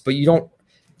games, but you don't.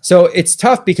 So it's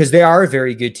tough because they are a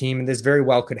very good team, and this very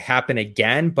well could happen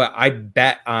again. But I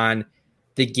bet on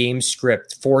the game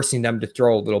script forcing them to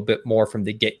throw a little bit more from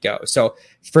the get-go. So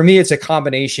for me, it's a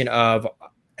combination of,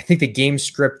 I think the game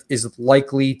script is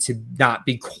likely to not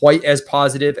be quite as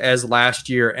positive as last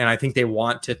year, and I think they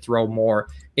want to throw more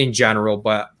in general,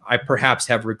 but I perhaps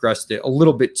have regressed it a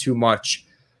little bit too much.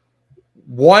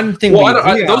 One thing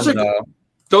those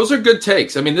are good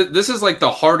takes. I mean, this is like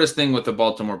the hardest thing with the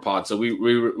Baltimore pod, so we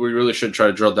really should try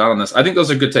to drill down on this. I think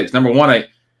those are good takes. Number one, I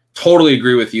totally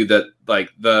agree with you that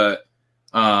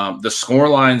the score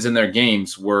lines in their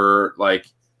games were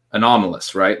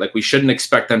anomalous, right? We shouldn't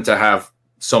expect them to have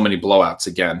so many blowouts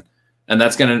again, and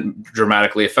that's going to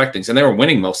dramatically affect things. And they were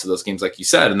winning most of those games, like you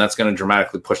said, and that's going to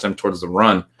dramatically push them towards the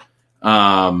run.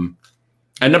 And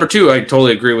number two, I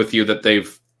totally agree with you that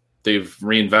they've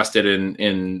reinvested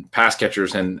in pass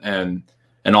catchers and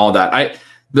all that.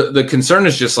 The concern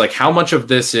is just how much of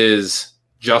this is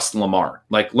just Lamar.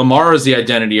 Lamar is the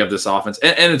identity of this offense,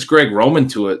 and it's Greg Roman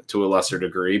to a lesser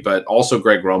degree, but also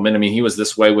Greg Roman. I mean, he was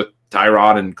this way with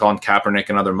Tyrod and Colin Kaepernick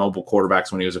and other mobile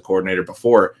quarterbacks when he was a coordinator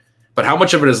before. But how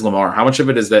much of it is Lamar? How much of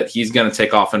it is that he's going to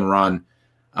take off and run?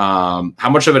 How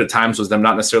much of it at times was them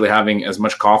not necessarily having as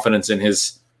much confidence in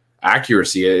his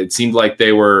accuracy? It seemed like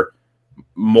they were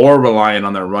more reliant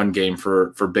on their run game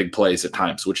for big plays at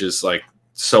times, which is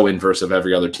so inverse of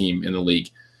every other team in the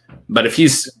league. But if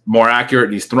he's more accurate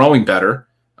and he's throwing better,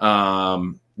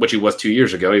 which he was 2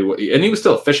 years ago, he was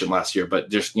still efficient last year, but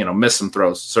just missed some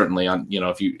throws certainly on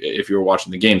if you were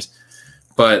watching the games.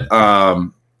 But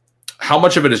how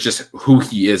much of it is just who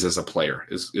he is as a player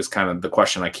is kind of the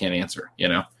question I can't answer.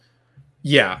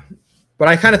 Yeah, but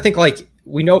I kind of think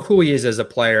we know who he is as a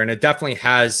player, and it definitely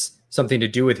has something to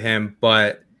do with him,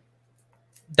 but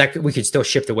that we could still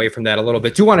shift away from that a little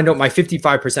bit. Do want to note my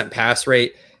 55% pass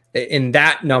rate. In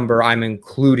that number, I'm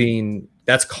including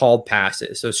that's called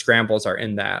passes. So scrambles are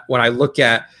in that. When I look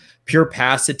at pure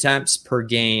pass attempts per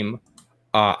game,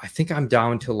 I think I'm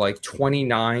down to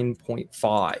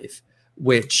 29.5,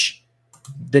 which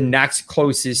the next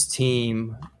closest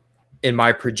team in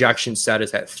my projection set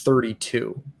is at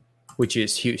 32, which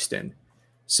is Houston.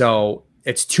 So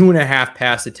it's 2.5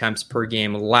 pass attempts per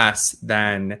game less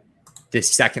than the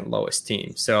second lowest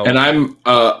team. So, and I'm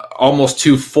almost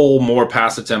 2 full more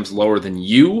pass attempts lower than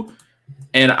you,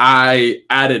 and I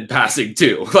added passing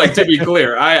too. To be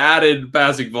clear, I added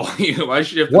passing volume. I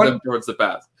shifted them towards the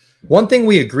pass. One thing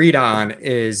we agreed on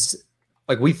is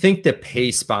we think the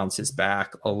pace bounces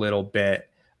back a little bit,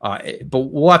 but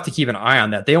we'll have to keep an eye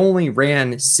on that. They only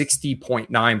ran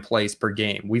 60.9 plays per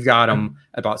game. We've got them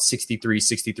about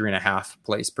 63.5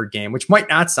 plays per game, which might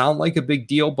not sound like a big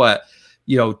deal, but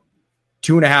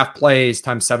 2.5 plays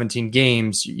times 17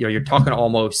 games, you're talking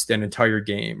almost an entire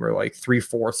game, or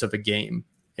 3/4 of a game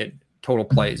in total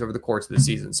plays over the course of the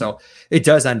season. So it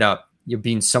does end up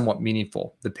being somewhat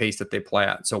meaningful, the pace that they play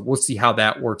at. So we'll see how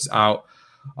that works out.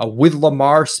 With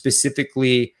Lamar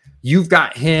specifically, you've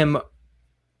got him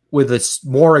with a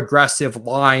more aggressive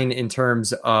line in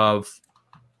terms of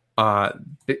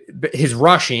his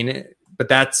rushing, but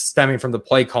that's stemming from the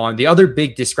play calling. The other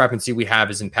big discrepancy we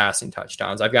have is in passing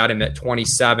touchdowns. I've got him at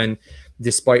 27,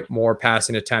 despite more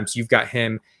passing attempts. You've got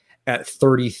him at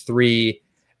 33.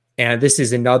 And this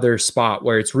is another spot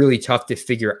where it's really tough to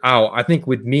figure out. I think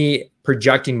with me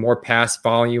projecting more pass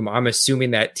volume, I'm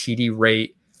assuming that TD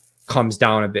rate comes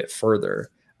down a bit further.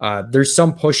 There's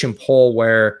some push and pull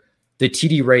where the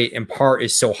TD rate in part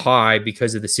is so high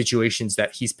because of the situations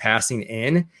that he's passing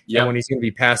in. Yep. And when he's going to be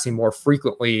passing more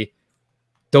frequently,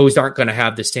 those aren't going to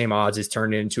have the same odds as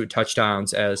turned into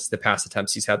touchdowns as the pass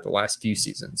attempts he's had the last few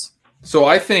seasons. So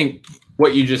I think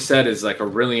what you just said is like a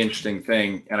really interesting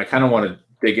thing, and I kind of want to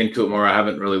dig into it more. I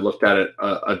haven't really looked at it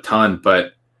a ton,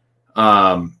 but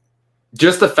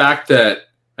just the fact that,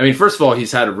 I mean, first of all,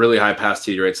 he's had a really high pass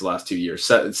TD rates the last 2 years,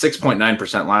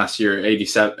 6.9% last year,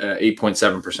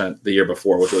 8.7% the year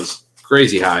before, which was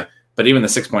crazy high. But even the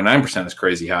 6.9% is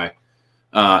crazy high.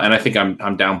 And I think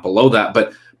I'm down below that.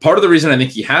 But part of the reason I think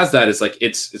he has that is like,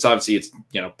 it's obviously it's,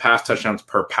 pass touchdowns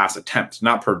per pass attempt,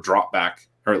 not per drop back,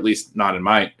 or at least not in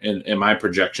my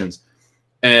projections.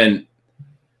 And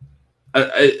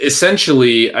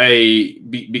essentially,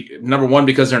 number one,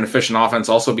 because they're an efficient offense,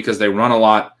 also because they run a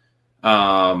lot.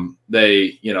 I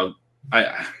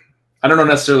don't know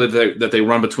necessarily that they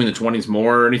run between the 20s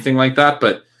more or anything like that,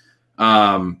 but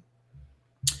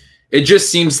it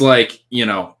just seems like,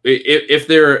 if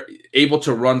they're able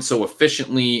to run so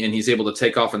efficiently and he's able to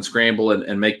take off and scramble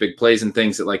and make big plays and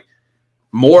things, that like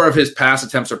more of his pass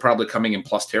attempts are probably coming in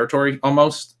plus territory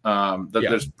almost.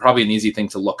 There's probably an easy thing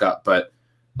to look up, but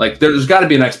like there's got to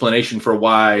be an explanation for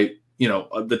why,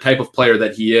 the type of player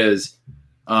that he is.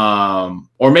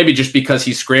 Or maybe just because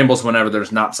he scrambles whenever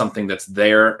there's not something that's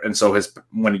there. And so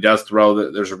when he does throw,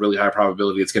 there's a really high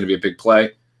probability it's going to be a big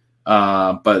play.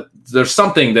 But there's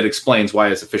something that explains why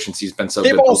his efficiency has been so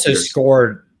good. They've also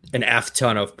scored an F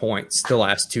ton of points the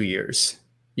last 2 years,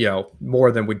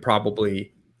 more than we'd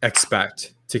probably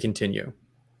expect to continue.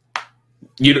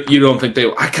 You don't think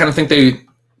I kind of think they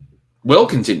will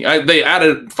continue. They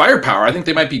added firepower. I think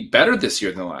they might be better this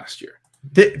year than last year.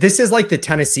 This is like the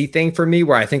Tennessee thing for me,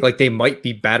 where I think like they might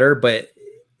be better, but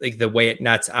like the way it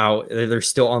nets out, they're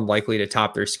still unlikely to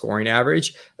top their scoring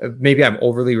average. Maybe I'm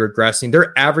overly regressing.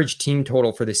 Their average team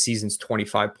total for the season is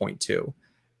 25.2.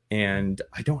 And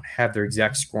I don't have their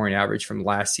exact scoring average from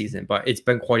last season, but it's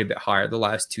been quite a bit higher the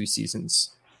last 2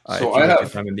 seasons. So I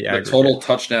have the total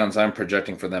touchdowns I'm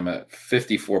projecting for them at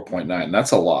 54.9.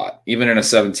 That's a lot. Even in a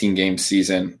 17-game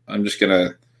season, I'm just going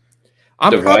to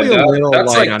divide that.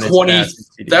 That's like 20.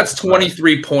 That's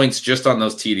 23 points just on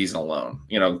those TDs alone,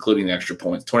 including the extra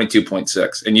points,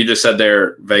 22.6. And you just said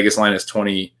their Vegas line is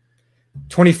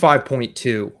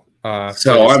 25.2.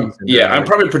 So I'm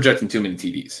probably projecting too many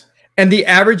TDs. And the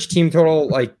average team total,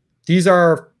 like these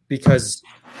are because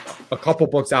a couple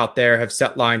books out there have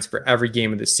set lines for every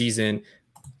game of the season.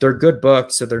 They're good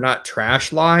books, so they're not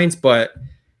trash lines, but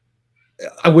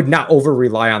I would not over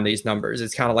rely on these numbers.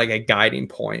 It's kind of like a guiding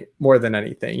point more than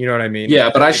anything. You know what I mean? Yeah,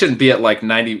 but I shouldn't be at like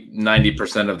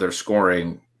 90% of their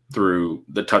scoring through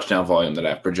the touchdown volume that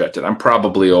I've projected. I'm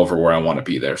probably over where I want to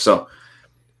be there. So,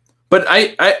 but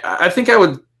I think I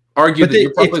would argue that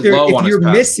you're probably low on his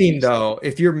pass.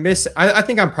 If you're missing, I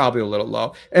think I'm probably a little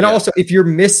low. And also if you're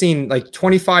missing like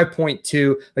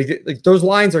 25.2, like those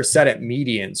lines are set at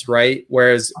medians, right?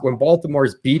 Whereas when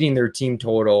Baltimore's beating their team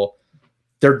total,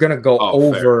 they're going to go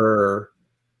over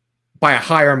by a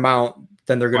higher amount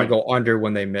than they're going to go under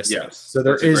when they miss it. So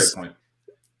there is,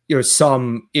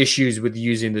 some issues with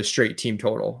using the straight team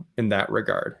total in that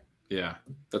regard. Yeah,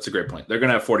 that's a great point. They're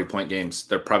going to have 40-point games.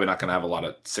 They're probably not going to have a lot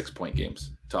of 6-point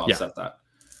games to offset that.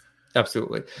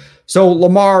 Absolutely. So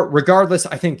Lamar, regardless,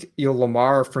 I think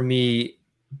Lamar for me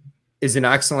is an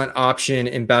excellent option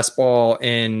in best ball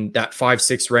in that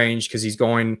 5-6 range because he's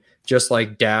going just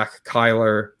like Dak,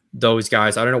 Kyler, those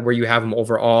guys. I don't know where you have them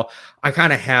overall. I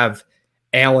kind of have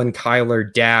Allen,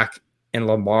 Kyler, Dak, and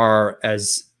Lamar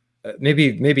as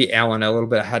maybe Allen a little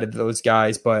bit ahead of those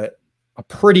guys, but a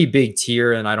pretty big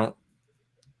tier. And I'm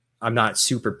not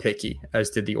super picky as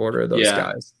to the order of those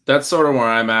guys. That's sort of where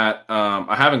I'm at.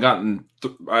 I haven't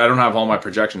I don't have all my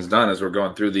projections done as we're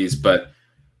going through these, but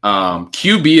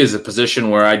QB is a position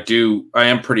where I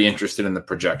am pretty interested in the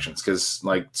projections because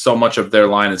like so much of their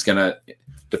line is going to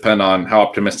depend on how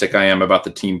optimistic I am about the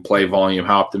team play volume,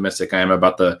 how optimistic I am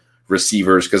about the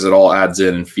receivers, because it all adds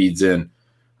in and feeds in.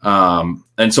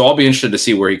 And so I'll be interested to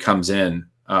see where he comes in.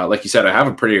 Like you said, I have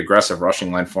a pretty aggressive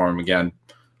rushing line for him again,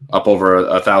 up over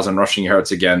 1,000 rushing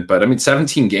yards again. But I mean,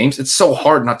 17 games, it's so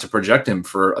hard not to project him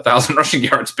for 1,000 rushing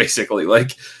yards, basically.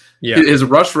 Like his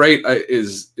rush rate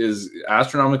is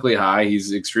astronomically high.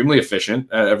 He's extremely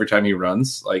efficient every time he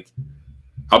runs. Like,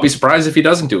 I'll be surprised if he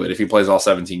doesn't do it, if he plays all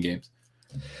 17 games.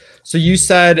 So you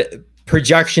said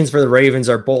projections for the Ravens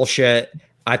are bullshit.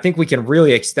 I think we can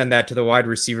really extend that to the wide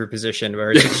receiver position where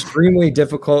it's extremely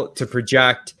difficult to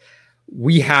project.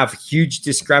 We have huge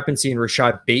discrepancy in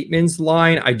Rashad Bateman's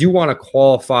line. I do want to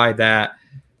qualify that,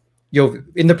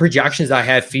 in the projections I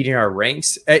had feeding our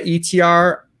ranks at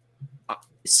ETR,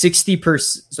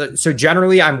 60%. So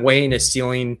generally I'm weighing a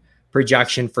ceiling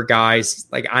projection for guys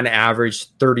like on average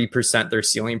 30% their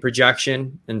ceiling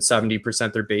projection and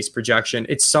 70% their base projection.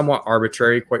 It's somewhat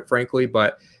arbitrary, quite frankly,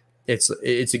 but it's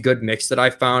a good mix that I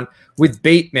found. With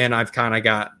Bateman, I've kind of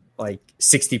got like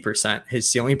 60% his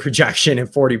ceiling projection and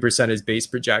 40% his base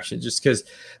projection, just because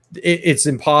it's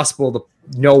impossible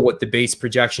to know what the base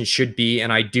projection should be.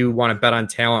 And I do want to bet on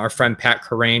talent. Our friend Pat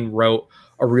Kerrane wrote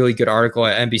a really good article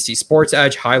at NBC Sports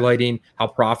Edge highlighting how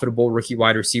profitable rookie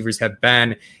wide receivers have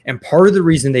been. And part of the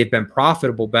reason they've been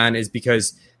profitable, Ben, is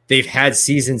because they've had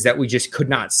seasons that we just could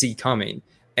not see coming.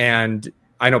 And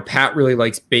I know Pat really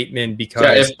likes Bateman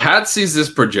because if Pat sees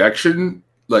this projection,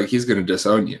 like he's going to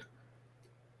disown you.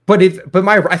 But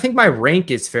I think my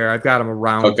rank is fair. I've got him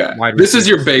around. Okay. This is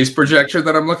your base projection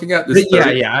that I'm looking at. This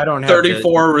I don't have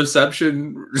 34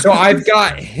 reception. So I've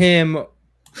got him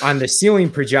on the ceiling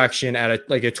projection at a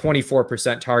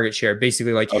 24% target share.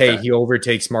 Basically, hey, he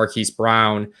overtakes Marquise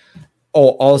Brown.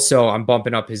 Oh, also I'm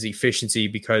bumping up his efficiency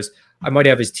because I might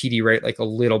have his TD rate like a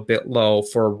little bit low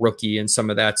for a rookie and some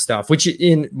of that stuff, which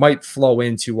might flow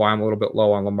into why I'm a little bit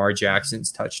low on Lamar Jackson's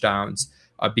touchdowns.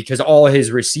 Because all of his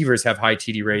receivers have high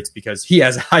TD rates because he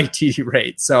has a high TD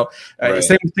rate. So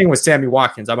same thing with Sammy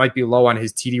Watkins. I might be low on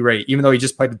his TD rate, even though he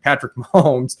just played with Patrick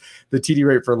Mahomes. The TD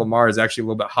rate for Lamar is actually a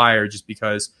little bit higher just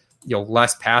because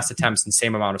less pass attempts and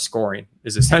same amount of scoring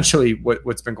is essentially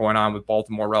what's been going on with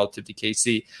Baltimore relative to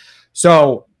KC.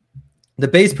 So the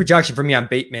base projection for me on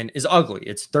Bateman is ugly.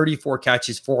 It's 34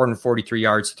 catches, 443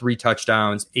 yards, 3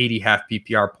 touchdowns, 80 half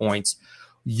PPR points.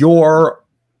 You're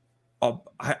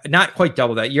not quite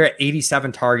double that. You're at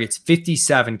 87 targets,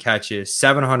 57 catches,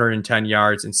 710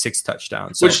 yards, and 6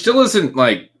 touchdowns. So, which still isn't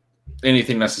like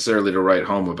anything necessarily to write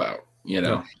home about,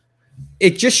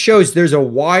 It just shows there's a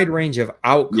wide range of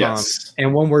outcomes. Yes.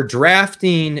 And when we're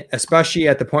drafting, especially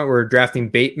at the point where we're drafting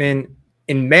Bateman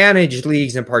in managed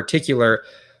leagues in particular,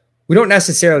 we don't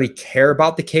necessarily care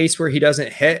about the case where he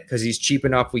doesn't hit because he's cheap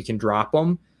enough we can drop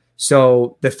him.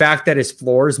 So the fact that his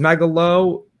floor is mega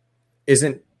low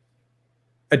isn't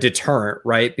a deterrent,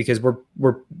 right? Because we're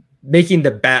making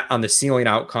the bet on the ceiling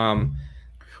outcome.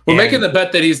 We're making the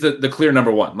bet that he's the clear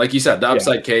number one, like you said, the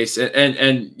upside case,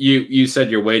 and you said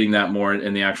you're weighting that more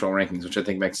in the actual rankings, which I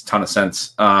think makes a ton of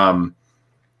sense.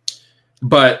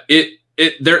 But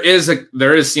there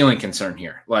is ceiling concern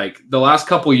here. Like the last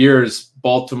couple of years,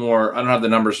 Baltimore, I don't have the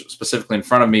numbers specifically in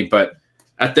front of me, but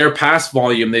at their pass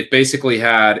volume, they've basically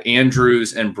had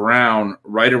Andrews and Brown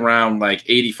right around like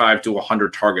 85 to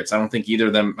 100 targets. I don't think either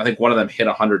of them, I think one of them hit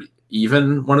 100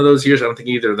 even one of those years. I don't think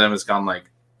either of them has gone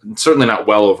certainly not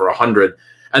well over 100.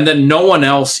 And then no one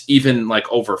else even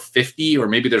like over 50, or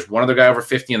maybe there's one other guy over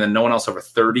 50 and then no one else over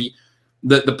 30.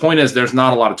 The point is there's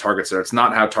not a lot of targets there. It's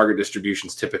not how target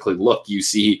distributions typically look. You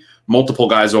see multiple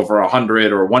guys over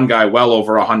 100 or one guy well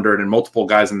over 100 and multiple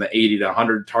guys in the 80 to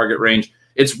 100 target range.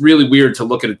 It's really weird to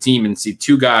look at a team and see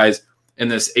 2 guys in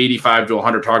this 85 to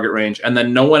 100 target range and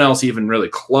then no one else even really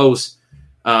close.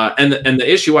 And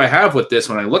the issue I have with this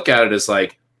when I look at it is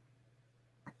like,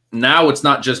 now it's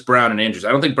not just Brown and Andrews.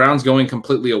 I don't think Brown's going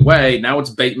completely away. Now it's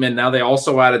Bateman. Now they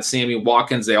also added Sammy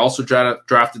Watkins. They also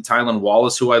drafted Tylan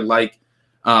Wallace, who I like.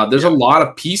 There's a lot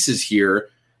of pieces here.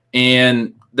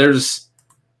 And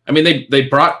they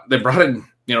brought in,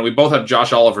 we both have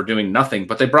Josh Oliver doing nothing,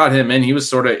 but they brought him in. He was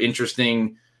sort of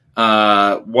interesting.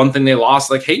 One thing they lost,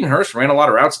 like Hayden Hurst ran a lot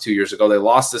of routes 2 years ago. They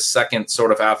lost this second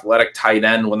sort of athletic tight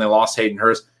end when they lost Hayden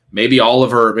Hurst. Maybe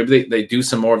Oliver, maybe they do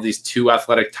some more of these 2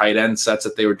 athletic tight end sets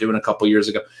that they were doing a couple years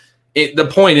ago. The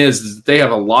point is they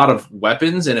have a lot of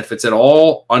weapons, and if it's at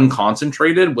all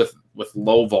unconcentrated with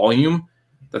low volume,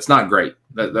 that's not great.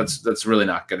 That's really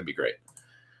not going to be great.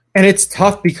 And it's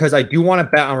tough because I do want to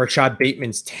bet on Rashad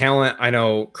Bateman's talent. I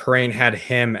know Kerrane had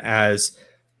him as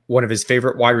one of his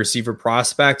favorite wide receiver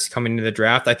prospects coming into the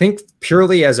draft. I think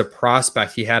purely as a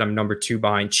prospect, he had him number 2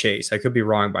 behind Chase. I could be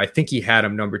wrong, but I think he had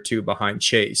him number 2 behind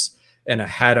Chase and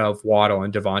ahead of Waddle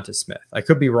and Devonta Smith. I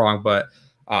could be wrong, but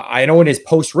I know in his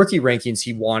post-rookie rankings,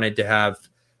 he wanted to have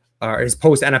his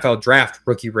post-NFL draft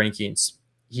rookie rankings.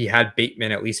 He had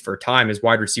Bateman, at least for a time, as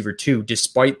wide receiver 2,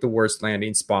 despite the worst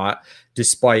landing spot,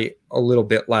 despite a little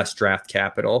bit less draft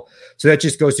capital. So that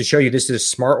just goes to show you this is a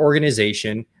smart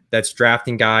organization that's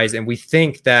drafting guys, and we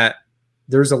think that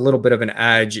there's a little bit of an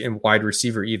edge in wide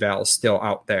receiver eval still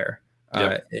out there.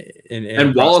 Yep.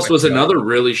 And Wallace was another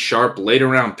really sharp later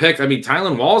round pick. I mean,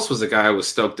 Tylan Wallace was a guy I was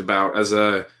stoked about as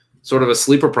a sort of a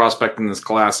sleeper prospect in this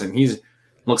class, and he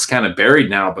looks kind of buried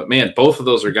now. But man, both of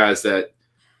those are guys that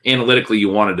analytically you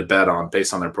wanted to bet on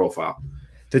based on their profile.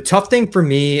 The tough thing for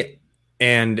me,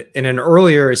 and in an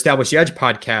earlier Established the Edge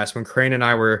podcast, when Kerrane and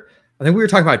I were I think we were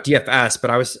talking about DFS, but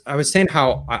I was saying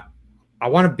how I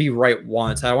want to be right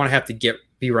once. I want to have to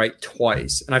be right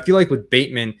twice. And I feel like with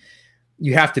Bateman,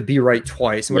 you have to be right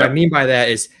twice. And what I mean by that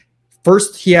is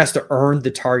first he has to earn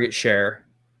the target share,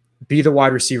 be the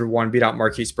wide receiver one, beat out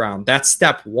Marquise Brown. That's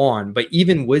step one. But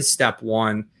even with step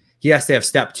one, he has to have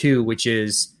step two, which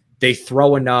is they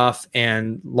throw enough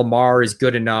and Lamar is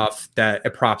good enough that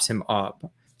it props him up.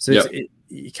 So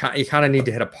you kind of need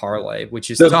to hit a parlay,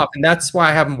 which is tough. And that's why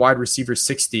I have him wide receiver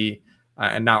 60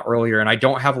 and not earlier. And I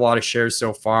don't have a lot of shares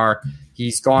so far.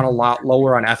 He's gone a lot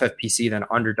lower on FFPC than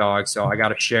underdog. So I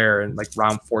got a share in like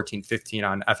round 14, 15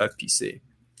 on FFPC.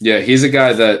 Yeah, he's a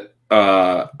guy that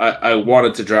I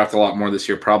wanted to draft a lot more this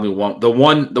year. Probably won't. The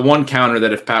one counter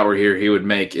that if Pat were here, he would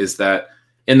make is that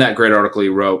in that great article he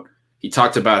wrote, he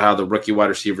talked about how the rookie wide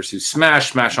receivers who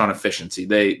smash on efficiency.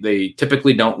 They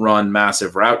typically don't run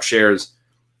massive route shares,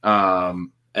 and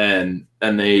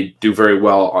they do very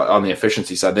well on the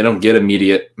efficiency side. They don't get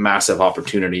immediate massive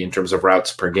opportunity in terms of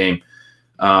routes per game.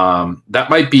 That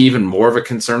might be even more of a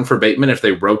concern for Bateman if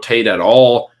they rotate at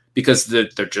all, because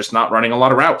they're just not running a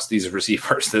lot of routes. These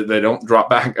receivers, they don't drop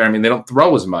back. I mean, they don't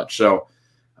throw as much. So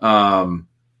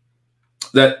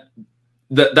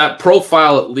that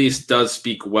profile at least does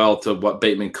speak well to what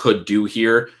Bateman could do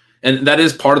here. And that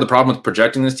is part of the problem with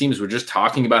projecting this team is we're just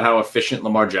talking about how efficient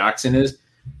Lamar Jackson is.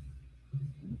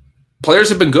 Players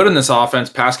have been good in this offense.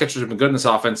 Pass catchers have been good in this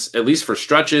offense, at least for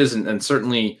stretches and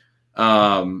certainly,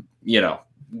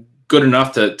 good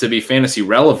enough to be fantasy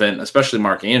relevant, especially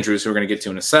Mark Andrews, who we're going to get to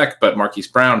in a sec, but Marquise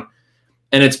Brown.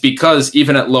 And it's because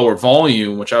even at lower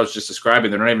volume, which I was just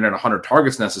describing, they're not even at 100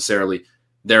 targets necessarily,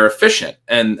 they're efficient.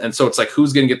 And so it's like,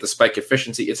 who's going to get the spike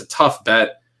efficiency? It's a tough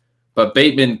bet, but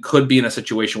Bateman could be in a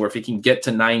situation where if he can get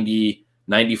to 90,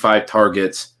 95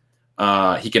 targets,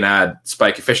 he can add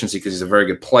spike efficiency because he's a very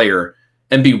good player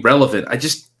and be relevant.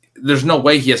 There's no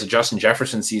way he has a Justin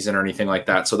Jefferson season or anything like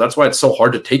that. So that's why it's so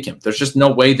hard to take him. There's just no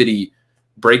way that he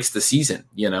breaks the season,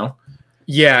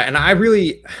 Yeah. And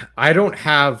I don't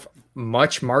have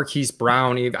much Marquise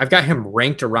Brown. I've got him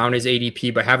ranked around his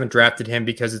ADP, but haven't drafted him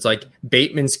because it's like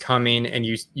Bateman's coming and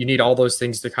you need all those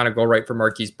things to kind of go right for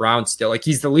Marquise Brown still. Like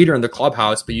he's the leader in the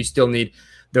clubhouse, but you still need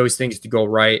those things to go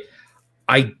right.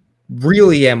 I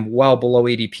really am well below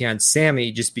ADP on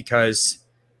Sammy just because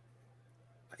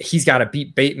he's got to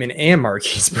beat Bateman and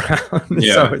Marquise Brown.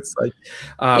 Yeah. So it's like,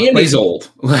 and he's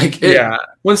old.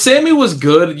 When Sammy was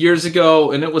good years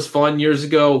ago and it was fun years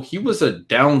ago, he was a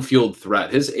downfield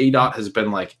threat. His ADOT has been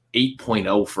like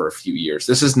 8.0 for a few years.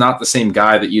 This is not the same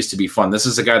guy that used to be fun. This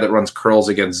is a guy that runs curls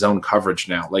against zone coverage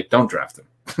now. Like, don't draft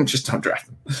him. Just don't draft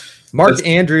him. Mark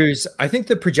Andrews, I think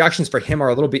the projections for him are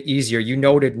a little bit easier. You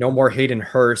noted no more Hayden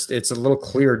Hurst. It's a little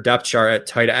clearer depth chart at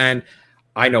tight end.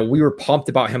 I know we were pumped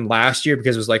about him last year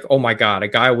because it was like, oh my God, a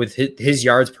guy with his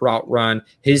yards per route run,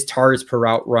 his targets per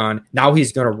route run. Now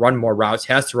he's going to run more routes,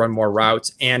 has to run more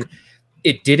routes. And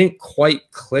it didn't quite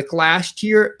click last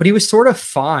year, but he was sort of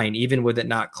fine, even with it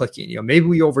not clicking. Maybe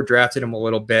we overdrafted him a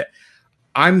little bit.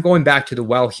 I'm going back to the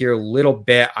well here a little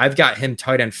bit. I've got him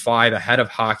tight end 5 ahead of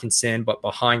Hawkinson, but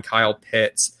behind Kyle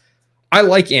Pitts. I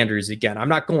like Andrews again. I'm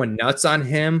not going nuts on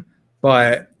him,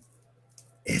 but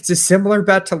it's a similar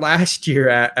bet to last year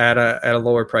at a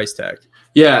lower price tag.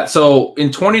 Yeah. So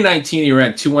in 2019, he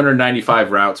ran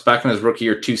 295 routes. Back in his rookie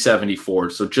year, 274.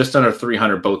 So just under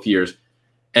 300 both years.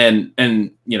 And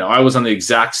I was on the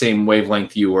exact same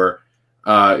wavelength you were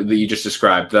that you just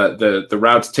described. The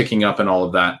routes ticking up and all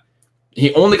of that.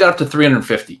 He only got up to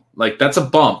 350. Like that's a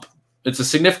bump. It's a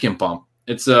significant bump.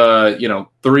 It's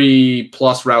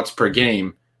 3+ routes per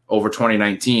game over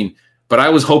 2019. But I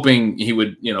was hoping he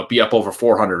would, be up over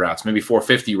 400 routes, maybe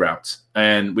 450 routes.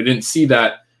 And we didn't see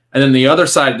that. And then the other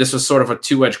side, this was sort of a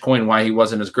two-edged coin why he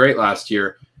wasn't as great last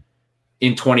year.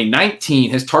 In 2019,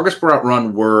 his targets per route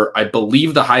run were, I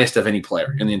believe, the highest of any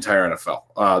player in the entire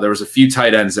NFL. There was a few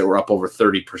tight ends that were up over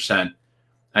 30%.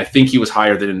 I think he was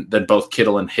higher than both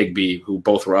Kittle and Higbee, who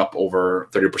both were up over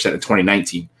 30% in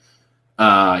 2019.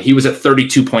 He was at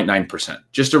 32.9%,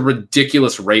 just a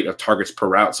ridiculous rate of targets per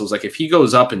route. So it was like if he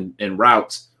goes up in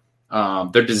routes,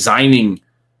 they're designing,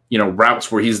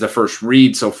 routes where he's the first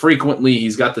read. So frequently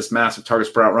he's got this massive targets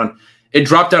per route run. It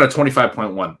dropped down to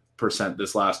 25.1%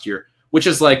 this last year, which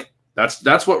is like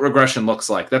that's what regression looks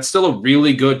like. That's still a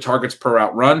really good targets per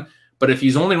route run. But if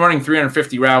he's only running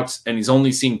 350 routes and he's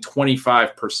only seeing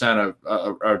 25%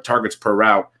 of targets per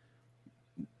route,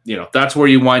 that's where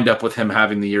you wind up with him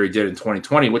having the year he did in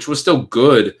 2020, which was still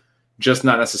good, just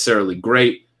not necessarily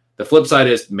great. The flip side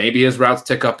is maybe his routes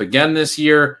tick up again this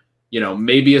year.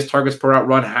 Maybe his targets per route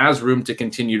run has room to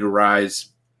continue to rise.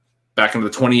 back into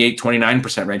the 28,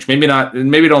 29% range. Maybe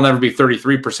it'll never be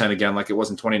 33% again like it was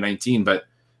in 2019, but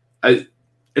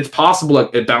it's possible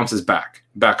that it bounces back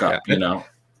up,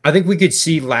 I think we could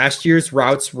see last year's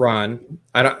routes run,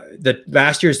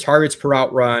 last year's targets per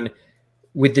route run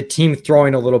with the team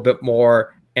throwing a little bit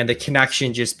more and the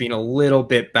connection just being a little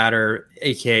bit better,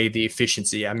 aka the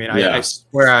efficiency. I mean, I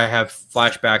swear I have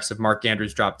flashbacks of Mark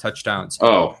Andrews drop touchdowns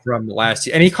from last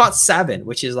year. And he caught 7,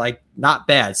 which is like not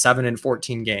bad. 7 in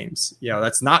 14 games.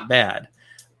 That's not bad.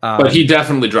 But he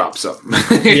definitely dropped some.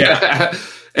 Yeah.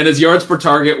 And his yards per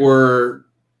target were,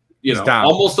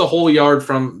 almost a whole yard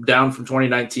down from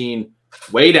 2019,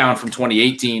 way down from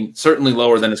 2018, certainly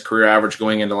lower than his career average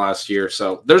going into last year.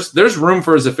 So there's room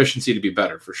for his efficiency to be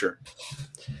better for sure.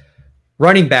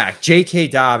 Running back, J.K.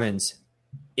 Dobbins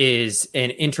is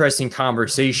an interesting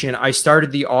conversation. I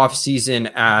started the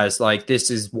offseason as like,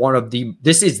 this is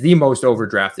the most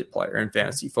overdrafted player in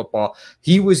fantasy football.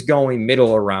 He was going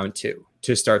middle of round 2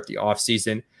 to start the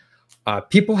offseason.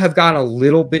 People have gotten a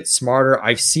little bit smarter.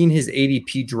 I've seen his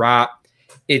ADP drop.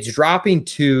 It's dropping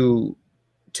to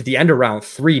the end of round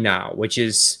 3 now, which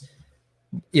is,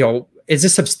 is a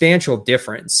substantial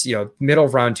difference, middle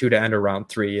of round 2 to end of round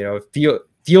 3,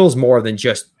 feels more than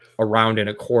just a round and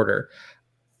a quarter.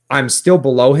 I'm still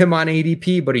below him on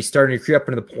ADP, but he's starting to creep up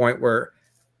to the point where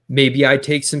maybe I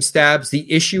take some stabs.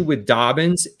 The issue with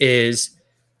Dobbins is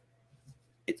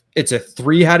it's a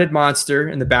 3-headed monster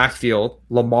in the backfield.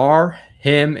 Lamar,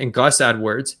 him, and Gus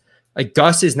Edwards. Like,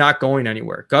 Gus is not going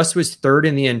anywhere. Gus was 3rd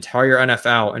in the entire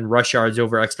NFL in rush yards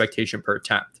over expectation per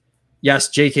attempt. Yes,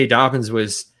 J.K. Dobbins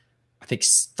was, I think,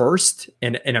 1st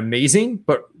and amazing,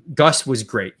 but Gus was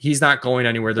great. He's not going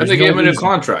anywhere. They gave him a new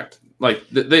contract. Like,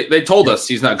 they told us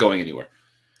he's not going anywhere.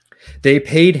 They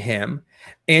paid him,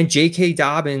 and J.K.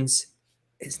 Dobbins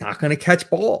is not going to catch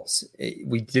balls.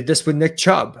 We did this with Nick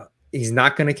Chubb. He's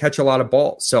not going to catch a lot of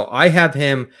balls. So I have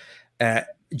him at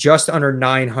just under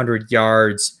 900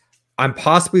 yards. I'm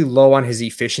possibly low on his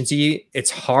efficiency.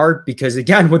 It's hard because,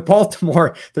 again, with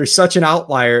Baltimore, there's such an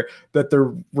outlier that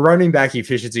the running back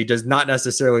efficiency does not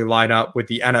necessarily line up with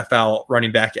the NFL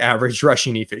running back average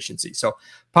rushing efficiency. So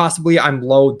possibly I'm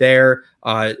low there.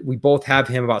 We both have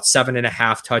him about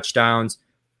 7.5 touchdowns.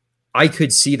 I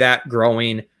could see that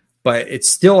growing, but it's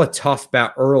still a tough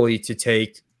bet early to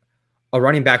take a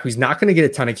running back who's not going to get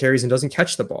a ton of carries and doesn't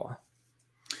catch the ball.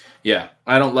 Yeah,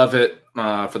 I don't love it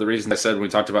for the reasons I said when we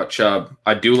talked about Chubb.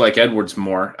 I do like Edwards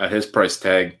more at his price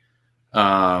tag.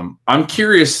 I'm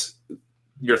curious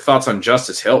your thoughts on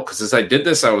Justice Hill, because as I did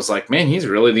this, I was like, man, he's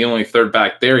really the only third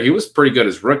back there. He was pretty good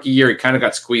his rookie year. He kind of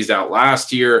got squeezed out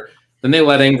last year. Then they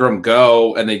let Ingram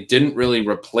go, and they didn't really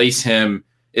replace him.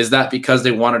 Is that because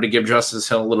they wanted to give Justice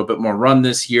Hill a little bit more run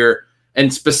this year?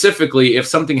 And specifically, if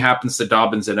something happens to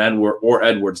Dobbins and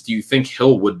Edwards, do you think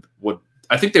Hill would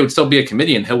I think they would still be a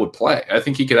committee and Hill would play. I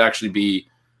think he could actually be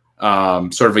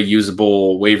sort of a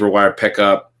usable waiver wire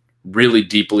pickup, really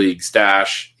deep league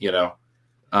stash,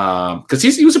 because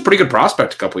he was a pretty good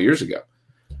prospect a couple of years ago.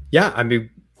 Yeah, I mean,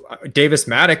 Davis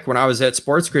Maddock, when I was at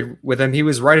SportsGrid with him, he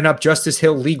was writing up Justice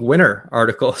Hill league winner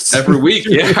articles every week.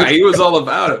 Yeah, he was all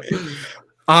about it.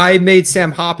 I made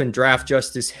Sam Hoppen draft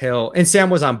Justice Hill, and Sam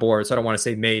was on board, so I don't want to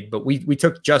say made, but we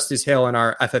took Justice Hill in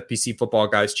our FFPC Football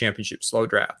Guys Championship slow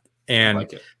draft.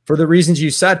 And for the reasons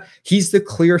you said, he's the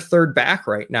clear third back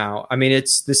right now. I mean,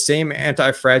 it's the same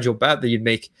anti-fragile bet that you'd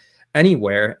make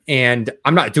anywhere. And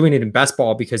I'm not doing it in best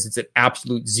ball because it's an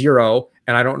absolute 0.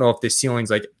 And I don't know if the ceiling's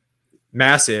like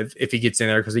massive if he gets in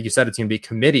there, because like you said, it's going to be a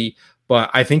committee. But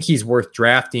I think he's worth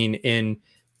drafting in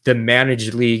the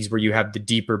managed leagues where you have the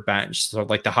deeper bench. So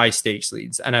like the high stakes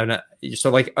leagues. And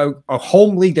so like a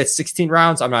home league that's 16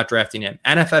 rounds, I'm not drafting him.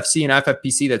 NFFC and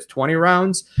FFPC, that's 20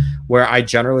 rounds, where I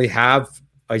generally have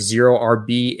a 0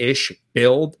 RB-ish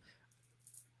build.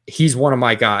 He's one of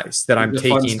my guys that I'm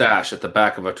taking. Fun stash at the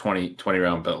back of a 20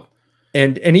 round build.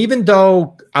 And even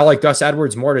though I like Gus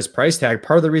Edwards more at his price tag,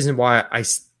 part of the reason why I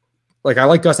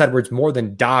like Gus Edwards more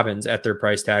than Dobbins at their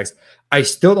price tags, I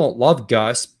still don't love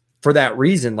Gus for that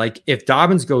reason. Like, if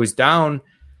Dobbins goes down,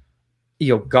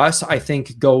 Gus, I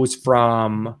think, goes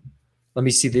from, let me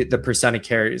see the percent of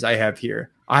carries I have here.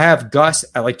 I have Gus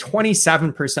at like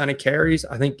 27% of carries.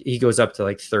 I think he goes up to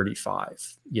like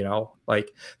 35, like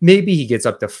maybe he gets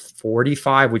up to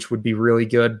 45, which would be really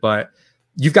good. But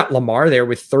you've got Lamar there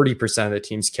with 30% of the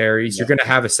team's carries. Yeah. You're going to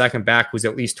have a second back who's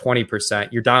at least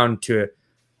 20%. You're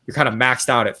kind of maxed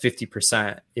out at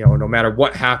 50%. No matter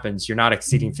what happens, you're not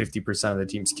exceeding 50% of the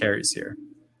team's carries here.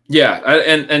 Yeah,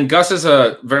 and Gus is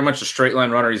very much a straight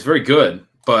line runner. He's very good,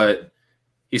 but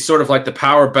he's sort of like the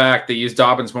power back. They use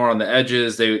Dobbins more on the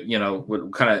edges. They,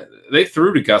 they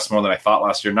threw to Gus more than I thought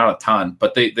last year. Not a ton,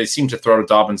 but they seem to throw to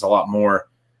Dobbins a lot more.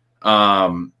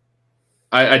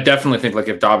 I definitely think like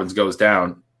if Dobbins goes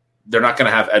down, they're not going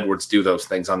to have Edwards do those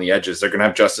things on the edges. They're going to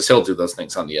have Justice Hill do those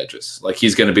things on the edges. Like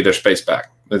he's going to be their space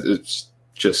back. It's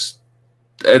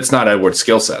not Edwards'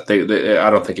 skill set. I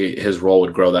don't think his role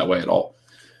would grow that way at all.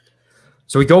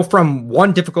 So we go from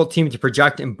one difficult team to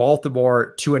project in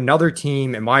Baltimore to another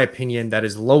team, in my opinion, that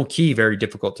is low key very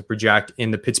difficult to project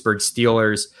in the Pittsburgh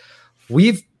Steelers.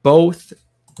 We've both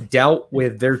dealt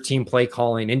with their team play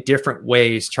calling in different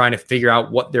ways, trying to figure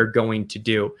out what they're going to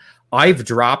do. I've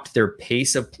dropped their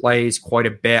pace of plays quite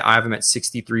a bit. I have them at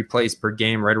 63 plays per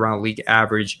game, right around league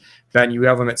average. Ben, you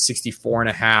have them at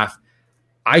 64.5.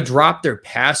 I dropped their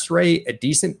pass rate a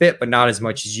decent bit, but not as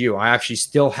much as you. I actually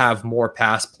still have more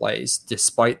pass plays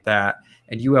despite that.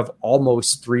 And you have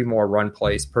almost 3 more run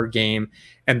plays per game.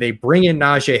 And they bring in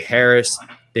Najee Harris.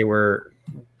 They were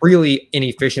really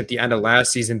inefficient at the end of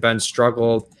last season. Ben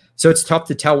struggled. So it's tough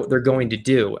to tell what they're going to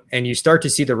do. And you start to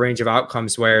see the range of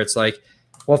outcomes where it's like,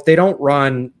 well, if they don't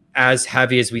run as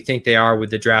heavy as we think they are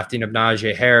with the drafting of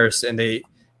Najee Harris and they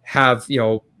have,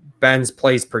 Ben's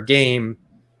plays per game,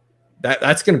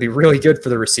 that's going to be really good for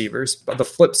the receivers. But the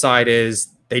flip side is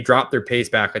they drop their pace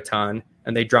back a ton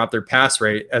and they drop their pass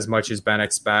rate as much as Ben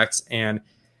expects. And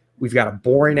we've got a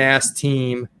boring ass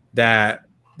team that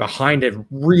behind a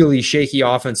really shaky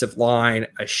offensive line,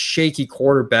 a shaky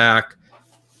quarterback.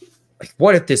 Like,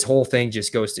 what if this whole thing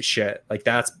just goes to shit? Like,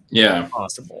 that's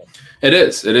possible. It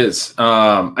is.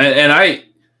 And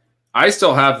I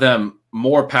still have them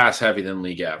more pass heavy than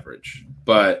league average,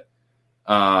 but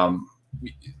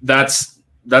that's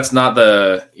not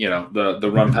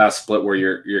the run pass split where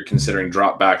you're considering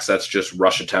drop backs. That's just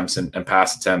rush attempts and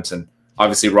pass attempts. And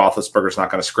obviously Roethlisberger's not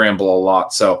going to scramble a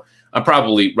lot. So I'm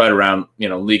probably right around,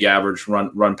 league average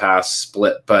run pass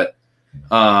split. But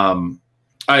I'm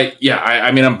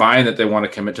buying that they want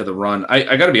to commit to the run.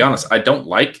 I got to be honest. I don't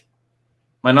like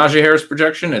my Najee Harris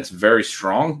projection. It's very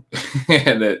strong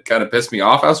and it kind of pissed me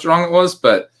off how strong it was,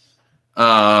 but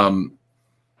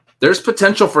there's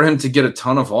potential for him to get a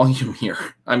ton of volume here.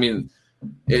 I mean,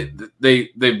 they've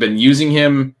been using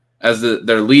him as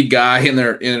their lead guy in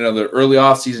their early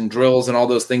offseason drills and all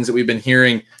those things that we've been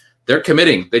hearing. They're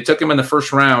committing. They took him in the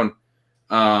first round.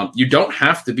 You don't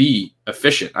have to be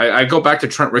efficient. I go back to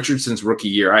Trent Richardson's rookie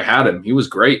year. I had him. He was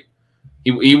great.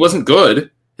 He wasn't good.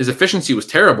 His efficiency was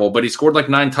terrible, but he scored like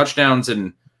 9 touchdowns,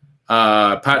 and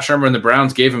Pat Shurmur and the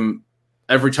Browns gave him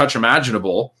every touch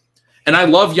imaginable. And I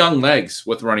love young legs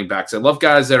with running backs. I love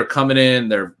guys that are coming in.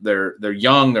 They're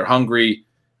young. They're hungry,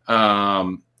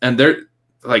 and they're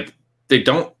like they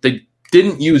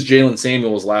didn't use Jalen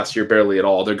Samuels last year barely at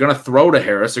all. They're going to throw to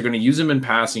Harris. They're going to use him in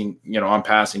passing, on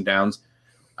passing downs.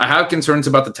 I have concerns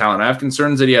about the talent. I have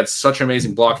concerns that he had such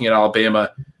amazing blocking at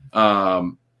Alabama.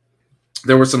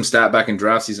 There was some stat back in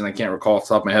draft season. I can't recall off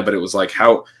the top of my head, but it was like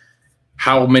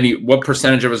what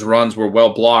percentage of his runs were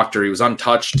well blocked or he was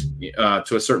untouched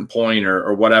to a certain point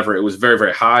or whatever. It was very,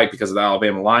 very high because of the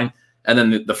Alabama line. And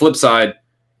then the flip side,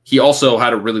 he also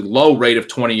had a really low rate of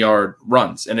 20-yard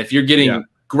runs. And if you're getting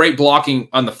great blocking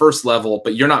on the first level,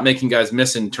 but you're not making guys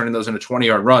miss and turning those into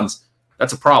 20-yard runs,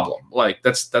 that's a problem. Like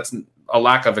that's a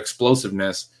lack of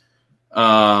explosiveness.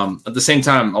 At the same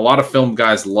time, a lot of film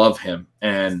guys love him.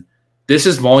 And this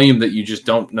is volume that you just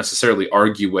don't necessarily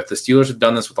argue with. The Steelers have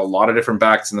done this with a lot of different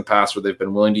backs in the past where they've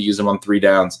been willing to use them on 3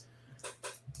 downs.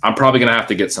 I'm probably going to have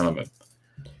to get some of it.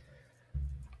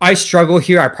 I struggle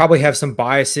here. I probably have some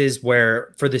biases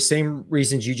where, for the same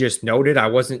reasons you just noted, I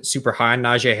wasn't super high on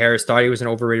Najee Harris, thought he was an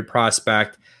overrated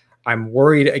prospect. I'm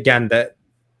worried, again, that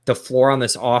the floor on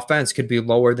this offense could be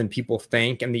lower than people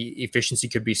think and the efficiency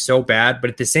could be so bad. But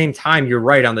at the same time, you're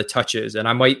right on the touches. And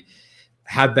I might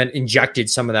have been injected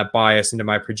some of that bias into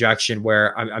my projection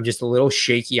where I'm just a little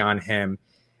shaky on him,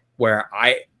 where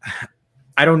I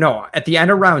don't know. At the end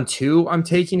of round 2, I'm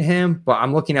taking him, but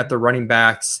I'm looking at the running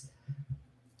backs.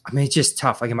 I mean, it's just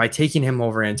tough. Like, am I taking him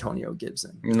over Antonio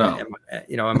Gibson? No. Am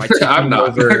I taking him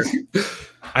over?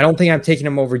 I don't think I'm taking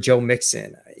him over Joe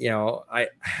Mixon. I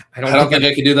don't think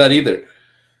I could do that either.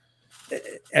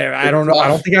 I don't know. I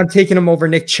don't think I'm taking him over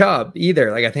Nick Chubb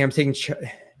either. Like, I think I'm taking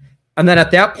and then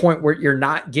at that point where you're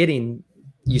not getting,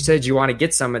 you said you want to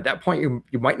get some, at that point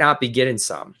you might not be getting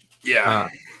some. Yeah.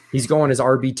 He's going as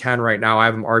RB10 right now. I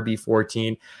have him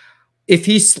RB14. If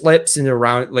he slips in the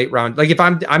late round, like if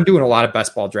I'm doing a lot of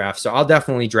best ball drafts, so I'll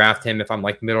definitely draft him if I'm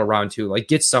like middle round 2, like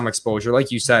get some exposure. Like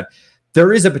you said,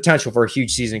 there is a potential for a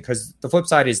huge season, because the flip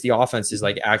side is the offense is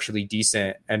like actually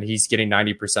decent and he's getting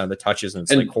 90% of the touches. And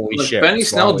it's like, holy shit. Benny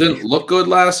Snell didn't look good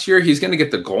last year. He's going to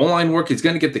get the goal line work. He's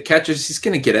going to get the catches. He's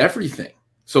going to get everything.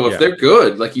 So if they're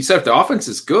good, like you said, if the offense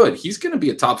is good, he's going to be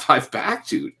a top 5 back,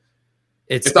 dude.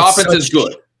 If the offense is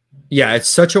good. Yeah, it's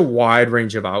such a wide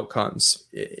range of outcomes,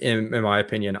 in my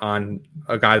opinion, on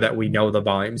a guy that we know the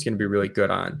volume is going to be really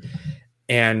good on.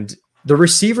 And the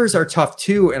receivers are tough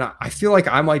too. And I feel like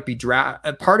I might be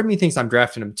part of me thinks I'm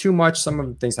drafting them too much. Some of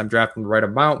them thinks I'm drafting the right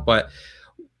amount. But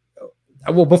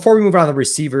before we move on to the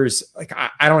receivers, like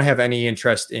I don't have any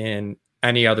interest in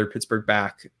any other Pittsburgh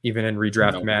back, even in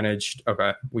redraft managed.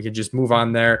 Okay, we can just move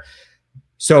on there.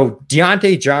 So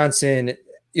Deontay Johnson,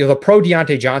 the pro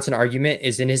Deontay Johnson argument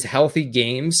is in his healthy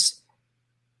games,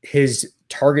 his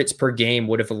targets per game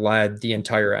would have led the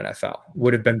entire NFL,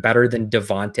 would have been better than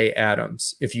Devontae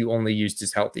Adams if you only used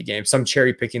his healthy game. Some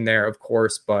cherry picking there, of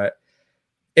course, but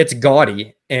it's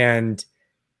gaudy. And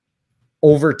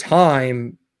over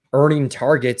time, earning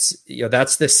targets,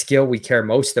 that's the skill we care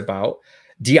most about.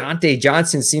 Deontay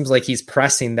Johnson seems like he's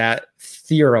pressing that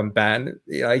theorem, Ben.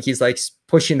 Like he's like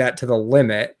pushing that to the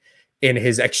limit in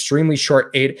his extremely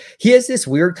short he has this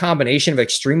weird combination of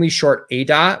extremely short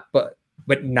ADOT, but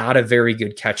not a very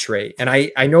good catch rate. And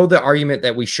I know the argument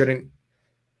that we shouldn't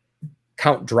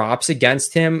count drops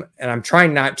against him, and I'm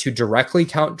trying not to directly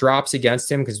count drops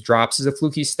against him because drops is a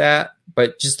fluky stat,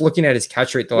 but just looking at his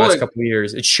catch rate the last couple of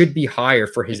years, it should be higher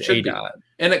for his ADOT.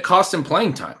 And it cost him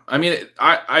playing time. I mean,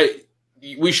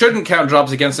 we shouldn't count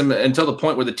drops against him until the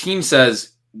point where the team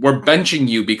says, we're benching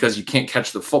you because you can't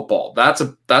catch the football. That's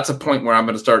a point where I'm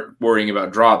going to start worrying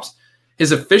about drops.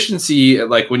 His efficiency,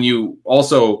 like when you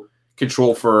also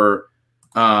control for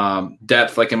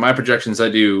depth, like in my projections, I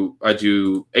do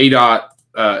ADOT,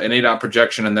 an ADOT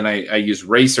projection, and then I use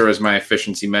Racer as my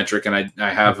efficiency metric, and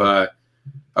I have a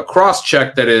cross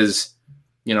check that is,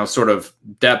 sort of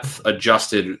depth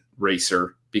adjusted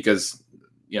Racer, because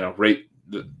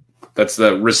that's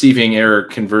the receiving error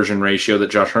conversion ratio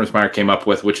that Josh Hermsmeyer came up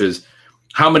with, which is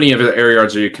how many of the air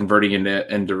yards are you converting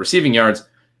into receiving yards,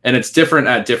 and it's different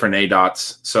at different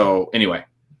ADOTs. So anyway,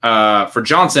 for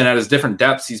Johnson at his different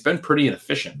depths, he's been pretty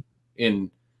inefficient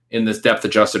in this depth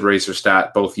adjusted Racer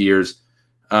stat both years.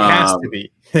 It has to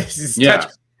be.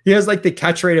 He has like the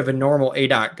catch rate of a normal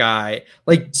ADOT guy.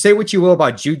 Like, say what you will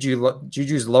about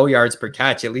Juju's low yards per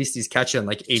catch. At least he's catching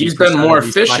like 80%. He's been more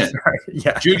efficient.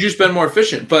 Yeah. Juju's been more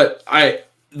efficient. But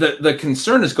the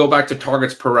concern is go back to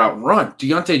targets per route run.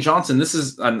 Deontay Johnson, this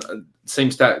is same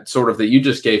stat sort of that you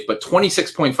just gave, but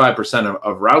 26.5%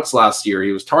 of routes last year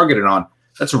he was targeted on.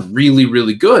 That's really,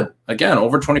 really good. Again,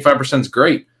 over 25% is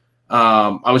great.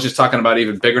 I was just talking about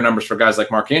even bigger numbers for guys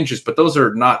like Mark Andrews, but those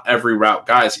are not every route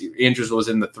guys. Andrews was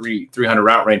in the 300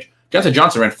 route range. Deontay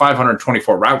Johnson ran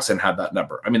 524 routes and had that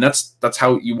number. I mean, that's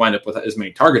how you wind up with as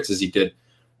many targets as he did.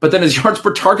 But then his yards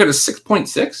per target is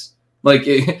 6.6. Like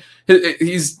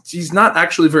he's not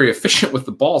actually very efficient with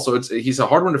the ball, so he's a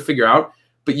hard one to figure out.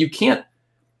 But you can't.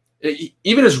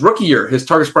 Even his rookie year, his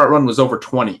targets per route run was over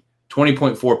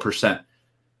 20.4%.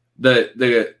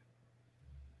 The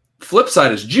flip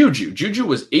side is Juju. Juju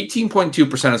was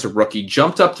 18.2% as a rookie,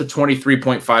 jumped up to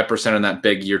 23.5% in that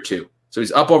big year 2. So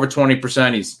he's up over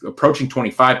 20%. He's approaching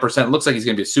 25%. Looks like he's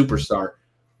going to be a superstar.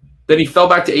 Then he fell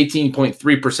back to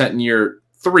 18.3% in year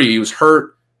 3. He was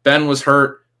hurt. Ben was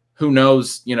hurt. Who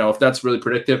knows, if that's really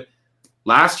predictive.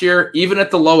 Last year, even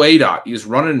at the low ADOT, he was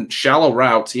running shallow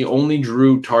routes. He only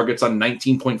drew targets on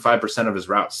 19.5% of his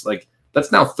routes. Like,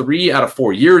 that's now 3 out of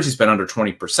 4 years. He's been under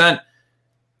 20%.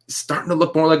 Starting to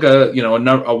look more like a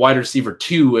wide receiver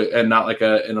 2 and not like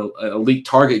an elite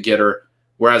target getter.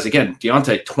 Whereas again,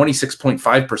 Deontay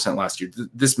 26.5% last year.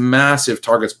 This massive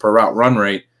targets per route run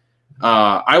rate.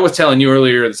 I was telling you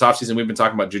earlier this offseason, we've been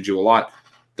talking about Juju a lot,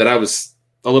 that I was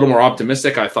a little more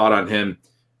optimistic, I thought, on him.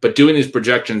 But doing these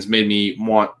projections made me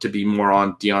want to be more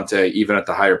on Deontay, even at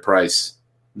the higher price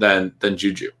than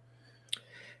Juju.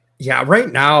 Yeah,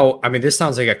 right now, I mean, this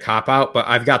sounds like a cop-out, but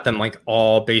I've got them like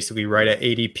all basically right at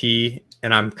ADP,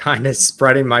 and I'm kind of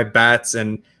spreading my bets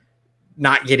and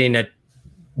not getting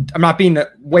I'm not being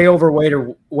way overweight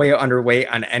or way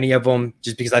underweight on any of them,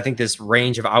 just because I think this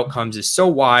range of outcomes is so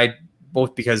wide,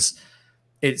 both because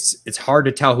it's hard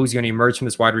to tell who's going to emerge from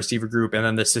this wide receiver group, and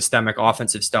then the systemic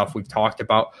offensive stuff we've talked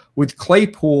about. With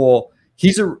Claypool,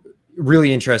 he's a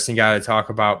really interesting guy to talk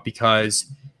about, because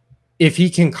if he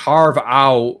can carve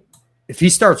out, if he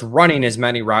starts running as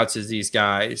many routes as these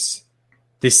guys,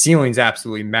 the ceiling's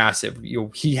absolutely massive.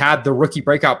 He had the rookie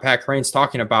breakout Pat Crane's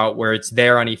talking about, where it's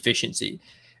there on efficiency.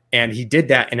 And he did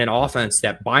that in an offense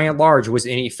that by and large was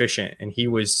inefficient. And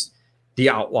the the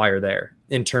outlier there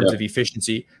in terms of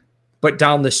efficiency. But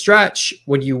down the stretch,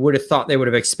 when you would have thought they would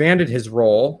have expanded his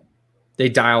role, they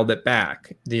dialed it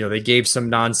back. They gave some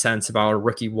nonsense about a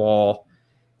rookie wall.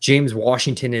 James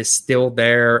Washington is still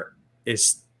there,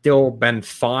 is still been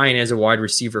fine as a wide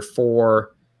receiver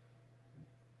 4.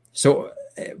 So,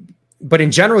 but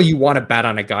in general, you want to bet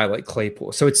on a guy like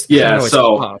Claypool. So it's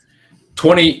tough.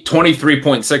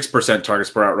 23.6% targets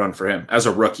per out run for him as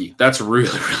a rookie. That's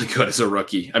really, really good as a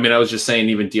rookie. I mean, I was just saying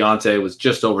even Deontay was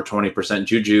just over 20%.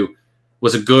 Juju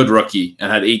was a good rookie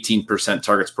and had 18%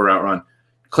 targets per out run.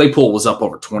 Claypool was up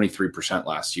over 23%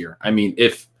 last year. I mean,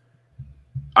 if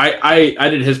I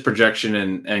did his projection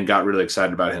and got really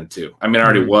excited about him too. I mean, I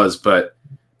already was, but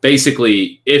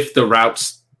basically if the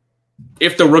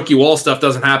rookie wall stuff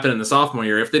doesn't happen in the sophomore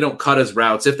year, if they don't cut his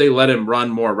routes, if they let him run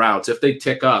more routes, if they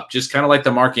tick up, just kind of like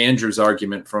the Mark Andrews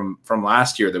argument from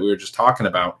last year that we were just talking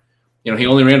about, he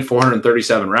only ran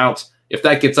 437 routes. If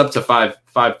that gets up to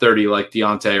 530 like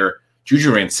Deontay or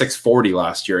Juju ran 640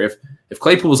 last year, if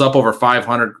Claypool was up over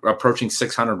 500, approaching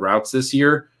 600 routes this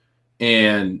year,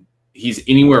 and he's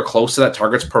anywhere close to that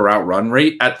targets per route run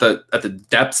rate at the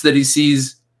depths that he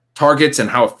sees targets and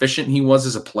how efficient he was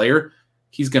as a player,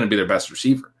 he's going to be their best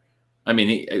receiver. I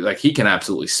mean, he can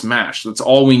absolutely smash. That's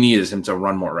all we need is him to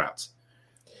run more routes.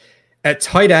 At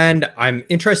tight end, I'm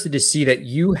interested to see that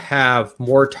you have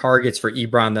more targets for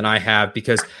Ebron than I have,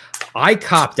 because I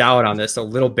copped out on this a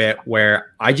little bit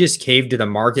where I just caved to the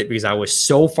market because I was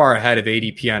so far ahead of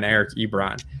ADP on Eric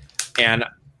Ebron. And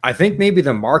I think maybe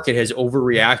the market has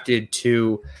overreacted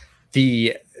to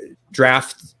the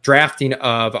drafting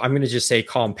of, I'm going to just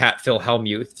call him Pat Phil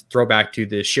Hellmuth, throwback to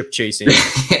the ship chasing.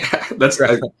 Yeah, that's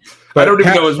right. I don't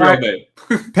even know his real name.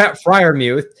 Pat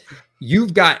Freiermuth.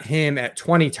 You've got him at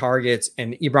 20 targets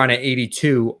and Ebron at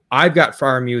 82. I've got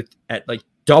Freiermuth at like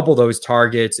double those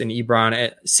targets and Ebron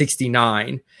at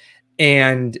 69.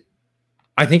 And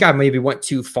I think I maybe went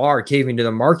too far caving to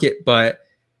the market, but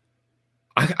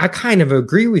I kind of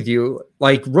agree with you.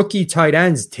 Like, rookie tight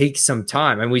ends take some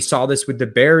time. And we saw this with the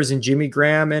Bears and Jimmy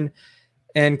Graham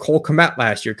and Cole Kmet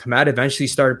last year. Kmet eventually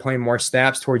started playing more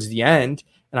snaps towards the end.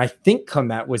 And I think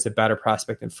Kmet was a better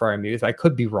prospect than Freiermuth. I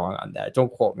could be wrong on that.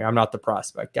 Don't quote me. I'm not the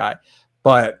prospect guy.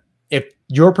 But if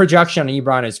your projection on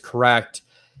Ebron is correct,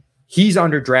 he's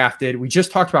underdrafted. We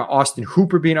just talked about Austin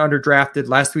Hooper being underdrafted.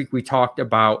 Last week we talked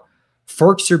about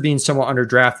Ferkser being somewhat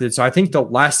underdrafted. So I think the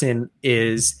lesson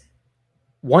is,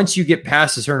 once you get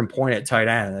past a certain point at tight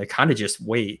end, I kind of just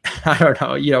wait. I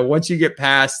don't know. Once you get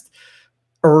past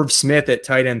Irv Smith at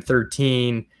tight end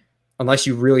 13, unless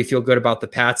you really feel good about the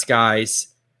Pats guys,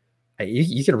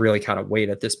 you can really kind of wait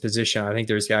at this position. I think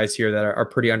there's guys here that are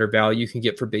pretty undervalued you can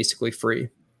get for basically free.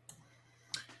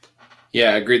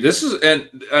 Yeah, I agree. This is and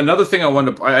another thing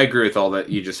I agree with all that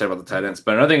you just said about the tight ends,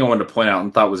 but another thing I wanted to point out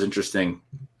and thought was interesting.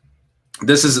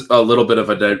 This is a little bit of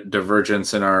a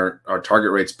divergence in our target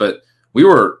rates, but we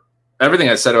were, everything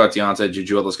I said about Deontay,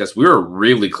 Juju, all those guys, we were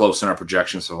really close in our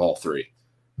projections of all three,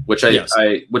 which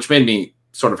which made me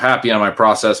sort of happy on my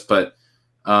process. But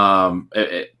I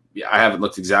haven't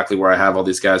looked exactly where I have all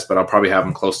these guys, but I'll probably have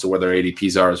them close to where their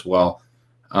ADPs are as well.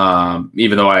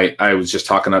 Even though I was just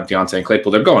talking up Deontay and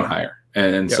Claypool, they're going higher.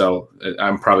 And so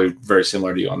I'm probably very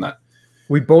similar to you on that.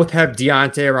 We both have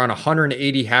Deontay around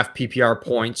 180 half PPR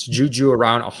points, Juju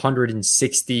around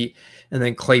 160, and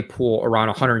then Claypool around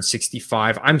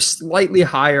 165. I'm slightly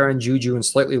higher on Juju and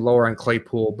slightly lower on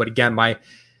Claypool. But again, my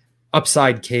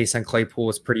upside case on Claypool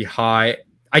is pretty high.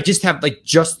 I just have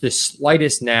just the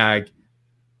slightest nag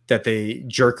that they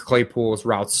jerk Claypool's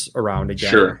routes around again.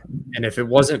 Sure. And if it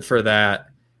wasn't for that,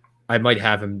 I might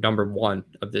have him number one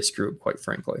of this group, quite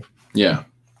frankly. Yeah,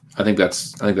 I think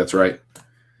that's right.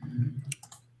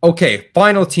 Okay,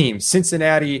 final team,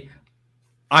 Cincinnati.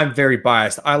 I'm very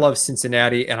biased. I love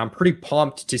Cincinnati, and I'm pretty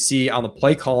pumped to see on the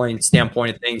play calling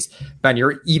standpoint of things, Ben,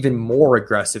 you're even more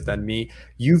aggressive than me.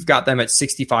 You've got them at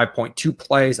 65.2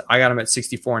 plays. I got them at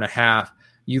 64.5.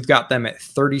 You've got them at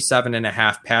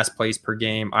 37.5 pass plays per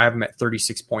game. I have them at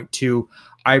 36.2.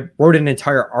 I wrote an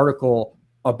entire article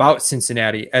about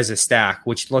Cincinnati as a stack,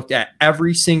 which looked at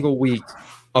every single week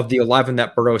of the 11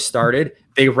 that Burrow started.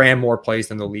 They ran more plays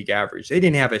than the league average. They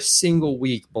didn't have a single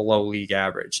week below league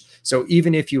average. So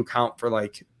even if you account for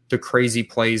the crazy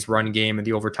plays run game and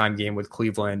the overtime game with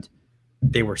Cleveland,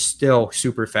 they were still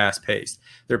super fast paced.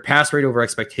 Their pass rate over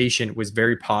expectation was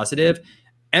very positive.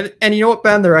 And you know what,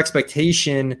 Ben? Their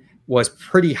expectation was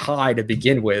pretty high to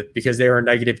begin with because they were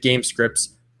negative game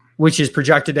scripts, which is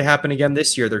projected to happen again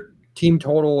this year. Their team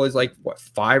total is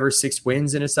 5 or 6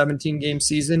 wins in a 17-game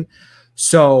season.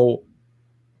 So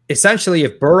essentially,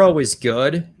 if Burrow is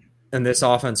good and this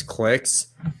offense clicks,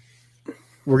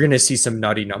 we're going to see some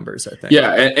nutty numbers, I think.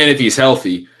 Yeah, and if he's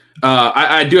healthy.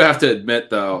 I do have to admit,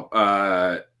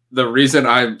 though, the reason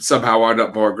I somehow wound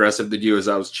up more aggressive than you is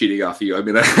I was cheating off you. I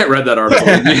mean, I read that article,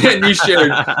 and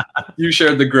you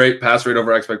shared the great pass rate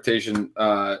over expectation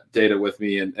data with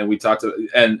me, and we talked to,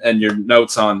 and your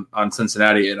notes on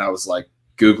Cincinnati, and I was like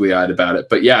googly-eyed about it.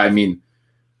 But yeah, I mean,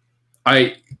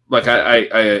 I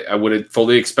would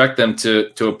fully expect them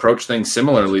to approach things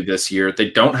similarly this year.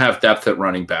 They don't have depth at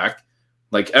running back.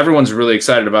 Like, everyone's really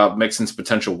excited about Mixon's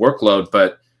potential workload,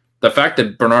 but the fact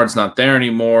that Bernard's not there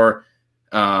anymore,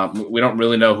 we don't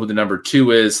really know who the number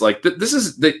 2 is. Like, this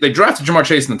is they drafted Ja'Marr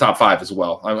Chase in the top 5 as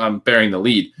well. I'm bearing the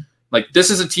lead. Like, this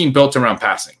is a team built around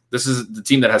passing. This is the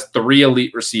team that has 3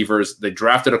 elite receivers. They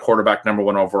drafted a quarterback number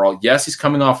 1 overall. Yes, he's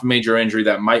coming off a major injury.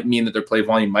 That might mean that their play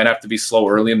volume might have to be slow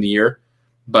early in the year,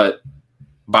 but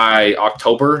by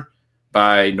October,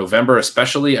 by November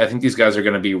especially, I think these guys are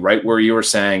going to be right where you were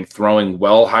saying, throwing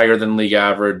well higher than league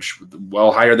average,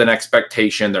 well higher than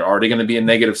expectation. They're already going to be in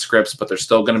negative scripts, but they're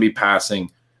still going to be passing.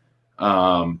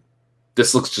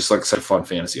 This looks just like such a fun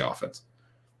fantasy offense.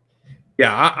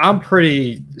 Yeah, I'm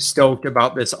pretty stoked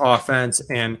about this offense,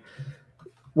 and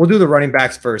we'll do the running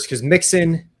backs first because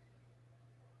Mixon,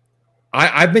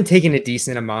 I've been taking a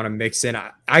decent amount of Mixon.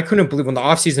 I couldn't believe when the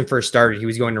offseason first started, he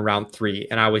was going to round 3,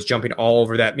 and I was jumping all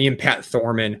over that. Me and Pat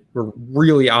Thorman were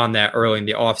really on that early in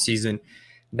the offseason.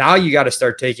 Now you got to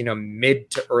start taking him mid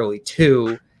to early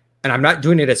 2, and I'm not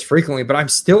doing it as frequently, but I'm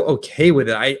still okay with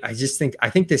it. I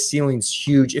think the ceiling's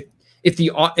huge. If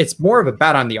it's more of a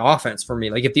bet on the offense for me.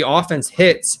 Like, if the offense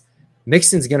hits,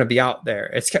 Mixon's going to be out there.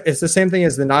 It's the same thing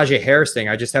as the Najee Harris thing.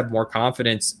 I just have more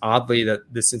confidence, oddly,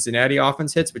 that the Cincinnati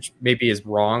offense hits, which maybe is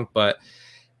wrong,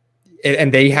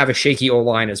 and they have a shaky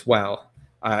O-line as well.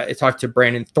 I talked to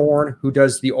Brandon Thorne, who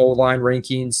does the O-line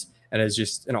rankings and is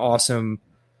just an awesome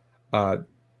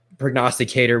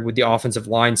prognosticator with the offensive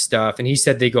line stuff. And he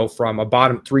said they go from a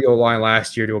bottom 3 O-line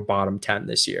last year to a bottom 10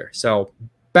 this year. So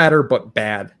better, but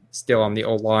bad still on the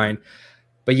O-line.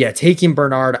 But yeah, taking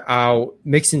Bernard out,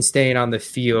 Mixon staying on the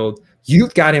field,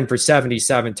 you've got him for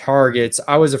 77 targets.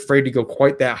 I was afraid to go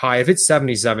quite that high. If it's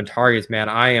 77 targets, man,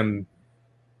 I am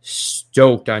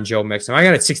stoked on Joe Mixon. I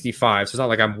got it 65, so it's not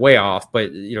like I'm way off,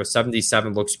 but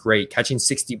 77 looks great. Catching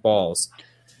 60 balls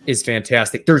is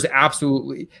fantastic. There's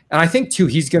absolutely, and I think too,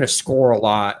 he's going to score a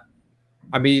lot.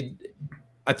 I mean,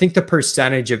 I think the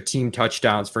percentage of team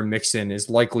touchdowns for Mixon is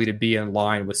likely to be in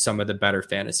line with some of the better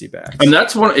fantasy backs. And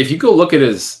that's one, if you go look at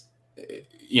his,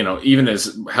 even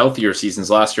his healthier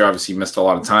seasons last year, obviously he missed a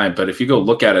lot of time, but if you go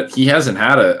look at it, he hasn't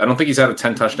had I don't think he's had a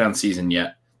 10 touchdown season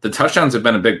yet. The touchdowns have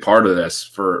been a big part of this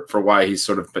for why he's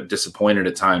sort of been disappointed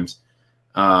at times.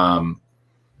 The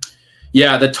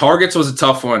targets was a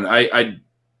tough one.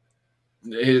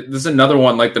 This is another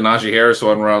one like the Najee Harris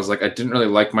one where I was like, I didn't really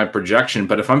like my projection.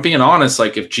 But if I'm being honest,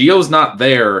 like, if Gio's not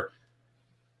there,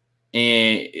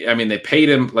 and I mean, they paid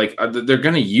him, like, they're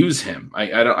going to use him.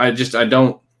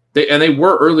 They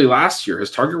were early last year. His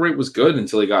target rate was good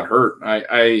until he got hurt.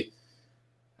 I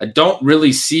don't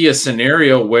really see a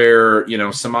scenario where,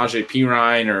 Samaje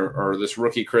Perine or this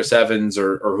rookie Chris Evans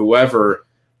or whoever,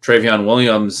 Travion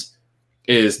Williams,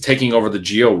 is taking over the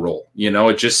Gio role.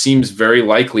 It just seems very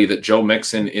likely that Joe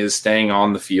Mixon is staying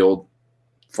on the field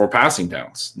for passing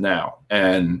downs now.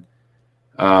 And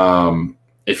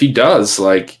if he does, he's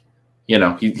going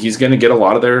to get he's going to get a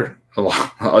lot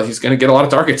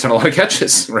of targets and a lot of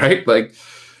catches, right? Like,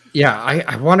 yeah,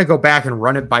 I want to go back and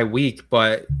run it by week,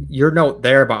 but your note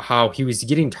there about how he was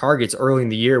getting targets early in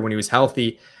the year when he was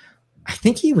healthy, I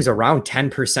think he was around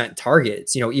 10%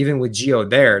 targets, even with Gio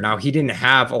there. Now, he didn't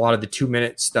have a lot of the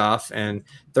 2-minute stuff and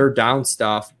third down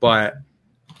stuff, but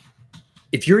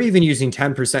if you're even using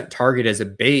 10% target as a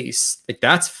base,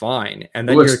 that's fine. And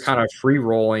then you're kind of free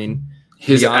rolling.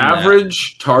 His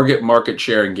average target market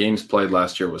share in games played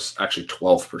last year was actually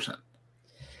 12%.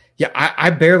 Yeah, I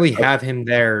barely have him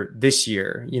there this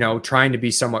year, trying to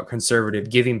be somewhat conservative,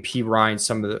 giving Perine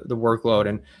some of the workload.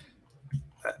 And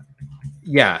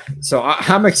so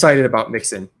I'm excited about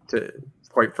Mixon,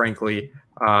 quite frankly.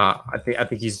 I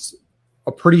think he's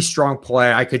a pretty strong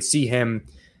play. I could see him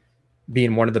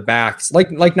being one of the backs, like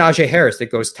Najee Harris,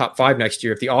 that goes top 5 next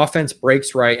year. If the offense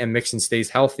breaks right and Mixon stays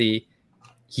healthy,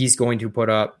 he's going to put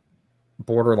up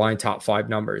borderline top 5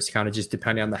 numbers, kind of just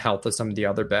depending on the health of some of the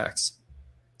other backs.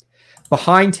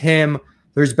 Behind him,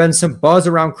 there's been some buzz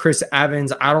around Chris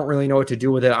Evans. I don't really know what to do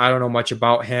with it. I don't know much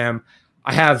about him.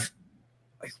 I have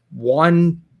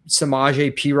one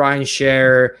Samaje Perine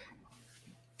share.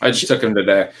 I just took him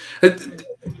today.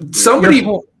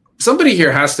 Somebody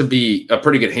here has to be a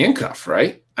pretty good handcuff,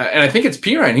 right? And I think it's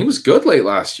Perine. He was good late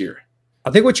last year.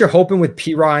 I think what you're hoping with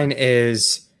Perine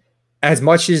is, as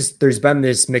much as there's been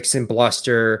this mix and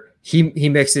bluster, he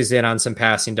mixes in on some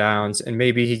passing downs, and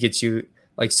maybe he gets you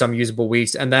like some usable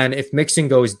weeks. And then if Mixon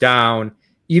goes down,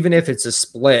 even if it's a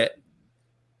split,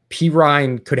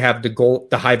 Perine could have the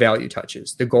high value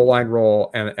touches, the goal line roll,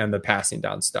 and the passing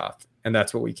down stuff. And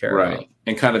that's what we care about.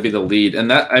 And kind of be the lead. And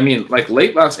that, I mean, like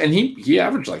late last, and he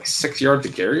averaged like 6 yards a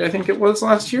carry, I think it was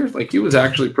last year. Like he was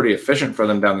actually pretty efficient for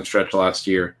them down the stretch last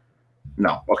year.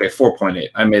 No, okay, 4.8.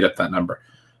 I made up that number.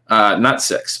 Not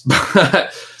 6.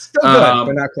 Still good,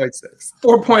 but not quite 6.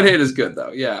 4.8 is good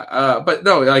though. Yeah. But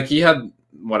no, like he had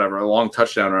a long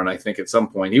touchdown run, I think, at some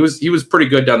point. He was pretty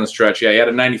good down the stretch. Yeah, he had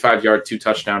a 95-yard,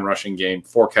 2-touchdown rushing game,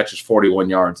 4 catches, 41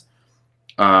 yards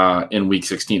in week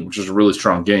 16, which was a really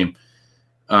strong game.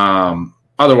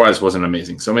 Otherwise wasn't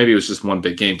amazing. So maybe it was just one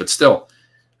big game, but still,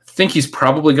 I think he's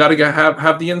probably got to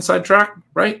have the inside track,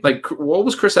 right? Like, what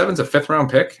was Chris Evans, a 5th-round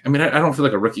pick? I mean, I don't feel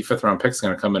like a rookie 5th-round pick is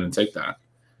going to come in and take that.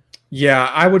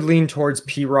 Yeah, I would lean towards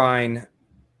Perine.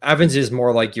 Evans is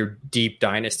more like your deep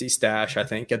dynasty stash, I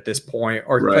think, at this point,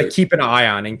 or like keep an eye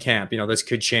on in camp. You know, this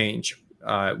could change.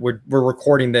 We're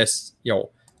recording this,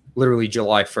 literally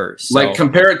July 1st. So. Like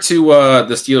compare it to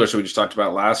the Steelers who we just talked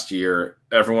about last year.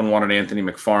 Everyone wanted Anthony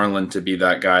McFarland to be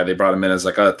that guy. They brought him in as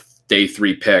like a day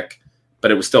 3 pick,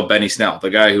 but it was still Benny Snell. The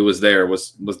guy who was there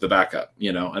was the backup,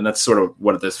 and that's sort of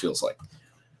what this feels like.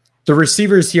 The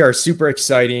receivers here are super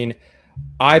exciting.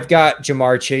 I've got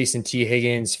Jamar Chase and T.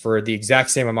 Higgins for the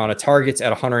exact same amount of targets at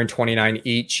 129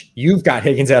 each. You've got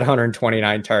Higgins at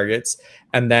 129 targets.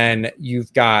 And then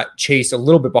you've got Chase a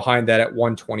little bit behind that at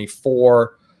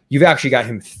 124. You've actually got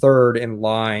him 3rd in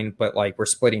line, but like we're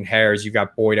splitting hairs. You've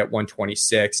got Boyd at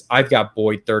 126. I've got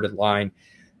Boyd 3rd in line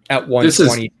at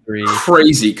 123. This is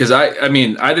crazy because I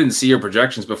mean, I didn't see your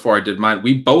projections before I did mine.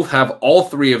 We both have all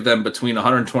 3 of them between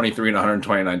 123 and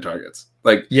 129 targets.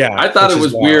 Like, yeah, I thought it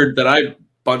was weird that I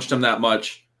bunched them that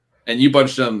much and you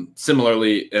bunched them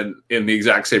similarly in the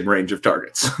exact same range of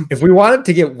targets. If we wanted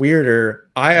to get weirder,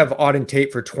 I have Auden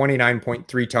Tate for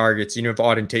 29.3 targets. You have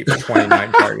Auden Tate for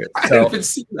 29 targets. So, I haven't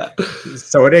seen that.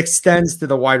 So it extends to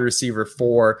the wide receiver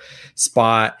 4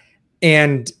 spot.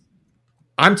 And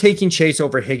I'm taking Chase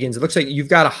over Higgins. It looks like you've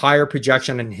got a higher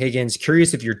projection on Higgins.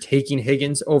 Curious if you're taking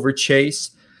Higgins over Chase,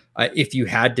 if you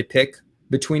had to pick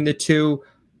between the two.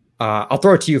 I'll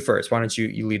throw it to you first. Why don't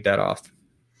you lead that off?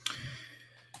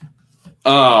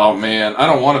 Oh, man. I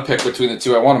don't want to pick between the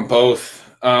two. I want them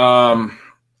both.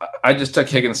 I just took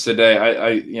Higgins today.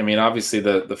 I mean, obviously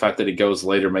the fact that he goes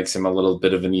later makes him a little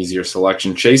bit of an easier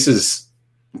selection. Chase is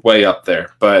way up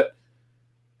there, but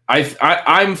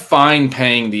I'm fine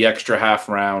paying the extra half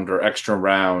round or extra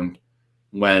round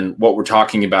when what we're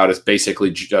talking about is basically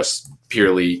just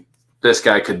purely this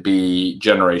guy could be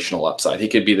generational upside. He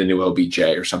could be the new OBJ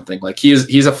or something. Like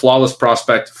he's a flawless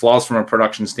prospect, flawless from a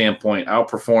production standpoint,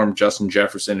 outperformed Justin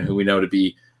Jefferson, who we know to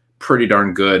be pretty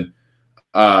darn good,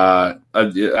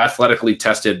 athletically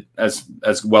tested as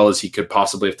well as he could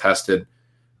possibly have tested,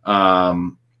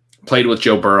 played with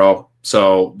Joe Burrow.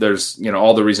 So there's,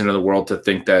 all the reason in the world to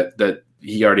think that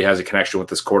he already has a connection with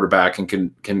this quarterback and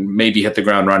can maybe hit the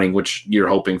ground running, which you're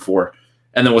hoping for.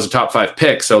 And then was a top 5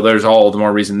 pick. So there's all the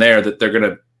more reason there that they're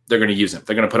going to use him.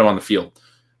 They're going to put him on the field.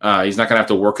 He's not going to have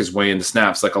to work his way into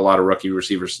snaps like a lot of rookie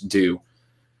receivers do.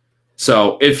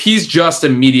 So if he's just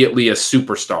immediately a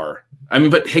superstar, I mean,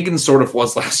 but Higgins sort of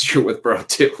was last year with Burrow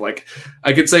too. Like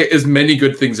I could say as many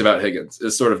good things about Higgins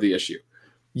is sort of the issue.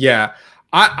 Yeah.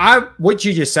 I what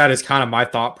you just said is kind of my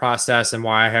thought process and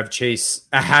why I have Chase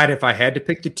ahead if I had to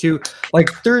pick the two. Like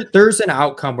there's an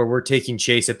outcome where we're taking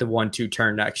Chase at the 1-2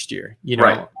 turn next year.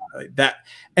 Right. That,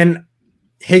 and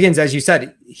Higgins, as you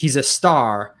said, he's a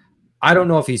star. I don't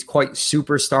know if he's quite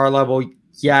superstar level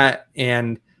yet,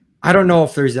 and I don't know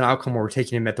if there's an outcome where we're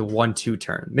taking him at the 1-2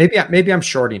 turn. Maybe I'm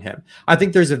shorting him. I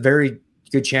think there's a very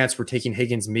good chance we're taking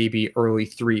Higgins maybe early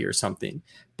 3 or something.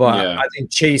 But yeah. I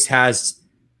think Chase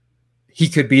he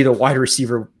could be the wide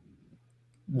receiver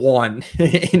 1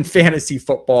 in fantasy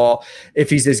football if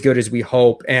he's as good as we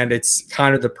hope. And it's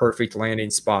kind of the perfect landing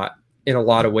spot in a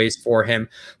lot of ways for him.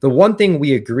 The one thing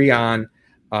we agree on,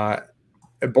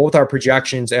 both our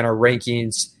projections and our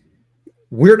rankings,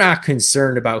 we're not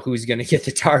concerned about who's going to get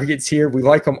the targets here. We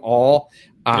like them all.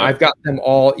 Yeah. I've got them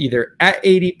all either at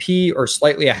ADP or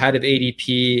slightly ahead of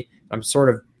ADP. I'm sort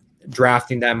of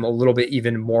drafting them a little bit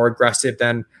even more aggressive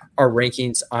than our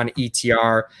rankings on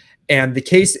ETR. And the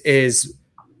case is,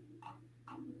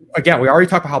 again, we already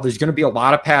talked about how there's going to be a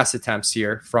lot of pass attempts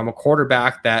here from a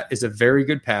quarterback that is a very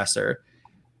good passer,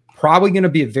 probably going to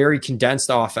be a very condensed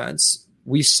offense.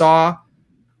 We saw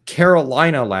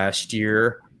Carolina last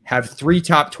year have 3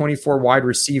 top 24 wide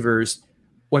receivers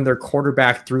when their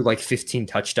quarterback threw like 15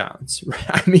 touchdowns.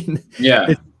 I mean,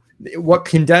 yeah, what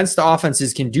condensed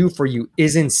offenses can do for you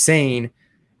is insane.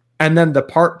 And then the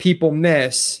part people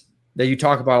miss that you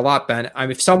talk about a lot, Ben, I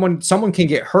mean, if someone can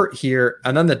get hurt here,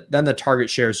 and then the target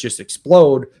shares just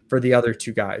explode for the other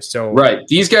two guys. So right,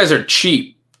 these guys are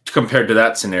cheap compared to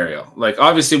that scenario. Like,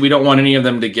 obviously, we don't want any of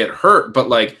them to get hurt, but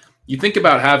like, you think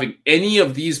about having any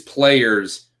of these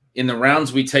players in the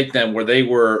rounds we take them where they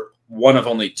were one of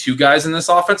only 2 guys in this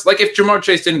offense. Like, if Jamar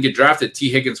Chase didn't get drafted, T.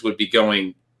 Higgins would be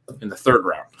going in the 3rd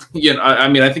round. You know, I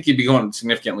mean, I think he'd be going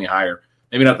significantly higher.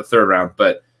 Maybe not the 3rd round,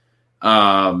 but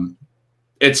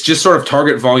it's just sort of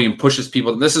target volume pushes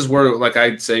people. This is where, like,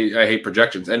 I'd say I hate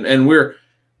projections, and we're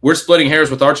splitting hairs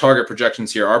with our target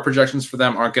projections here. Our projections for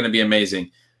them aren't going to be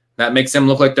amazing. That makes them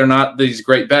look like they're not these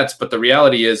great bets, but the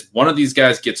reality is one of these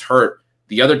guys gets hurt.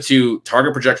 The other 2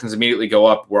 target projections immediately go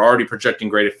up. We're already projecting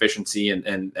great efficiency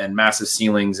and massive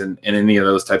ceilings and any of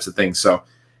those types of things. So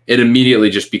it immediately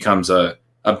just becomes a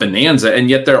bonanza, and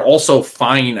yet they're also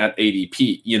fine at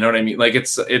ADP. You know what I mean? Like,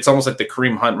 it's almost like the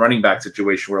Kareem Hunt running back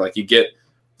situation where, like, you get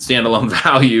standalone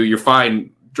value, you're fine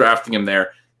drafting him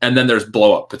there, and then there's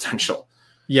blow up potential.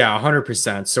 Yeah,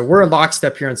 100%. So we're a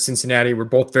lockstep here in Cincinnati. We're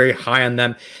both very high on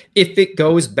them. If it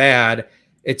goes bad,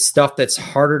 it's stuff that's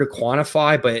harder to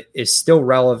quantify, but is still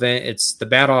relevant. It's the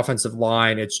bad offensive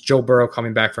line. It's Joe Burrow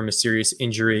coming back from a serious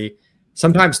injury.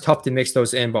 Sometimes tough to mix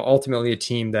those in, but ultimately a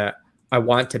team that I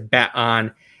want to bet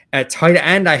on. At tight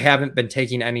end, I haven't been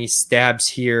taking any stabs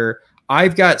here.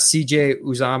 I've got CJ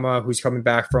Uzomah, who's coming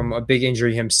back from a big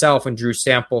injury himself, and Drew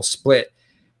Sample split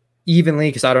evenly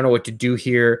because I don't know what to do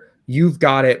here. You've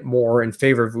got it more in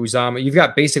favor of Uzomah. You've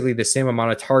got basically the same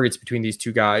amount of targets between these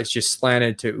two guys, just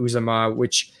slanted to Uzomah,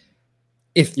 which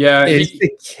if is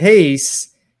the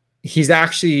case, he's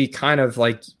actually kind of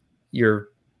like your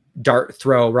dart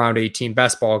throw round 18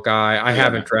 best ball guy. I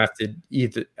haven't drafted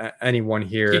anyone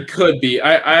here. He could be.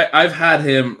 I've had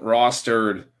him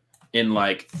rostered in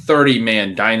like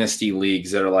 30-man dynasty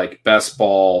leagues that are like best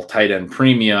ball, tight end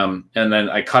premium, and then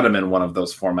I cut him in one of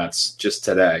those formats just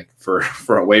today for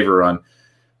a waiver run.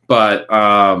 But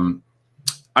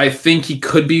I think he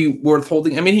could be worth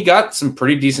holding. I mean, he got some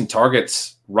pretty decent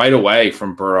targets right away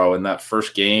from Burrow in that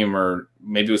first game, or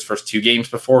maybe it was first 2 games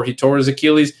before he tore his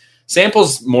Achilles.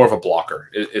 Sample's more of a blocker.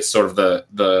 It's sort of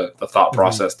the thought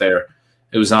process there.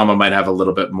 Uzomah might have a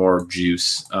little bit more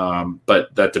juice,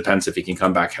 but that depends if he can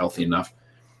come back healthy enough.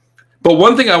 But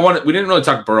one thing we didn't really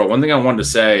talk Burrow. One thing I wanted to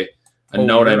say, I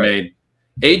made,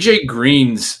 AJ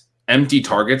Green's empty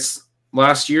targets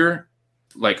last year,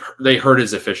 like, they hurt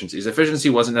his efficiency. His efficiency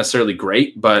wasn't necessarily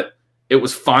great, but it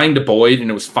was fine to Boyd and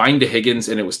it was fine to Higgins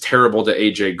and it was terrible to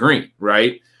AJ Green,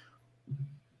 right?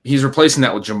 He's replacing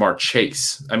that with Jamar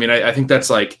Chase. I mean, I think that's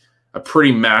like a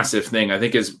pretty massive thing. I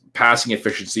think his passing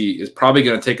efficiency is probably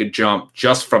going to take a jump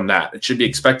just from that. It should be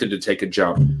expected to take a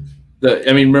jump.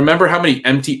 Remember how many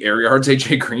empty air yards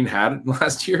AJ Green had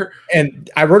last year? And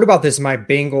I wrote about this in my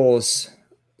Bengals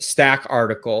stack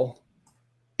article.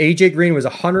 AJ Green was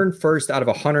 101st out of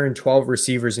 112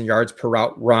 receivers in yards per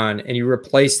route run, and you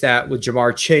replace that with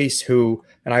Jamar Chase, who,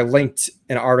 and I linked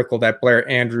an article that Blair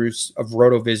Andrews of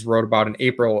RotoViz wrote about in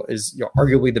April, is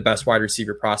arguably the best wide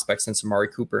receiver prospect since Amari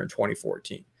Cooper in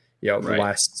 2014, the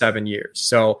last 7 years.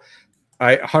 So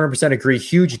I 100% agree.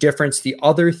 Huge difference. The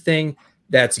other thing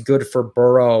that's good for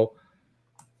Burrow,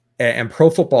 and Pro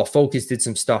Football Focus did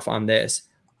some stuff on this,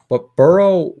 but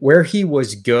Burrow, where he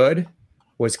was good,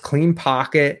 was clean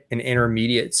pocket and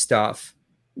intermediate stuff,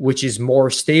 which is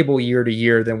more stable year to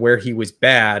year than where he was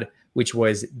bad, which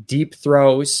was deep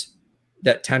throws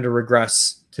that tend to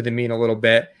regress to the mean a little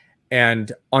bit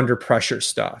and under pressure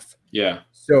stuff. Yeah.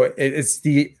 So it's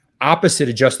the opposite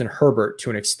of Justin Herbert to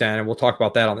an extent. And we'll talk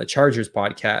about that on the Chargers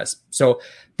podcast. So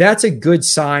that's a good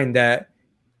sign that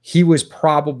he was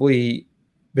probably,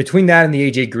 between that and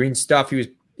the AJ Green stuff,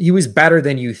 he was better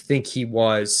than you think he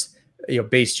was,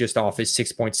 based just off his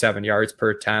 6.7 yards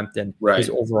per attempt and his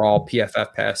overall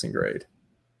PFF passing grade.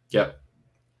 Yeah.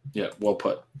 Yeah. Well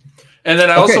put. And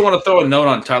then I also want to throw a note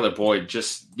on Tyler Boyd,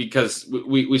 just because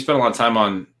we spent a lot of time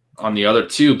on the other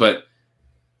two, but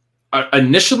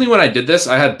initially when I did this,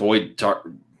 I had Boyd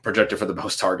projected for the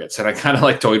most targets, and I kind of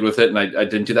like toyed with it, and I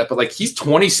didn't do that. But like, he's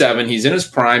 27, he's in his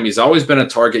prime, he's always been a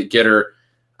target getter.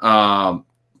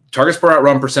 Targets per out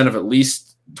run percent of at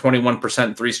least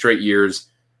 21%, 3 straight years.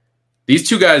 These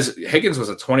two guys, Higgins was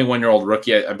a 21-year-old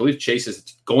rookie. I believe Chase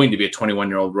is going to be a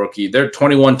 21-year-old rookie. They're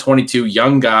 21, 22,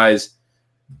 young guys.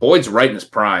 Boyd's right in his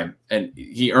prime, and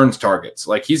he earns targets.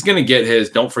 Like, he's going to get his.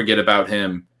 Don't forget about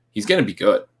him. He's going to be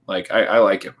good. Like, I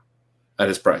like him at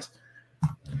his price.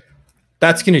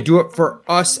 That's going to do it for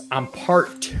us on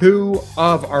part 2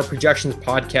 of our projections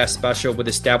podcast special with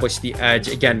Establish the Edge.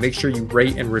 Again, make sure you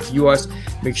rate and review us.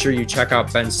 Make sure you check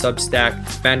out Ben's Substack,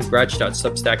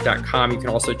 bengretch.substack.com. You can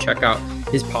also check out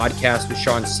his podcast with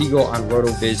Sean Siegel on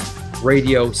RotoViz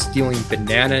Radio, Stealing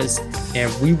Bananas.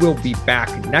 And we will be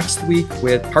back next week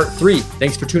with part 3.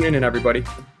 Thanks for tuning in, everybody.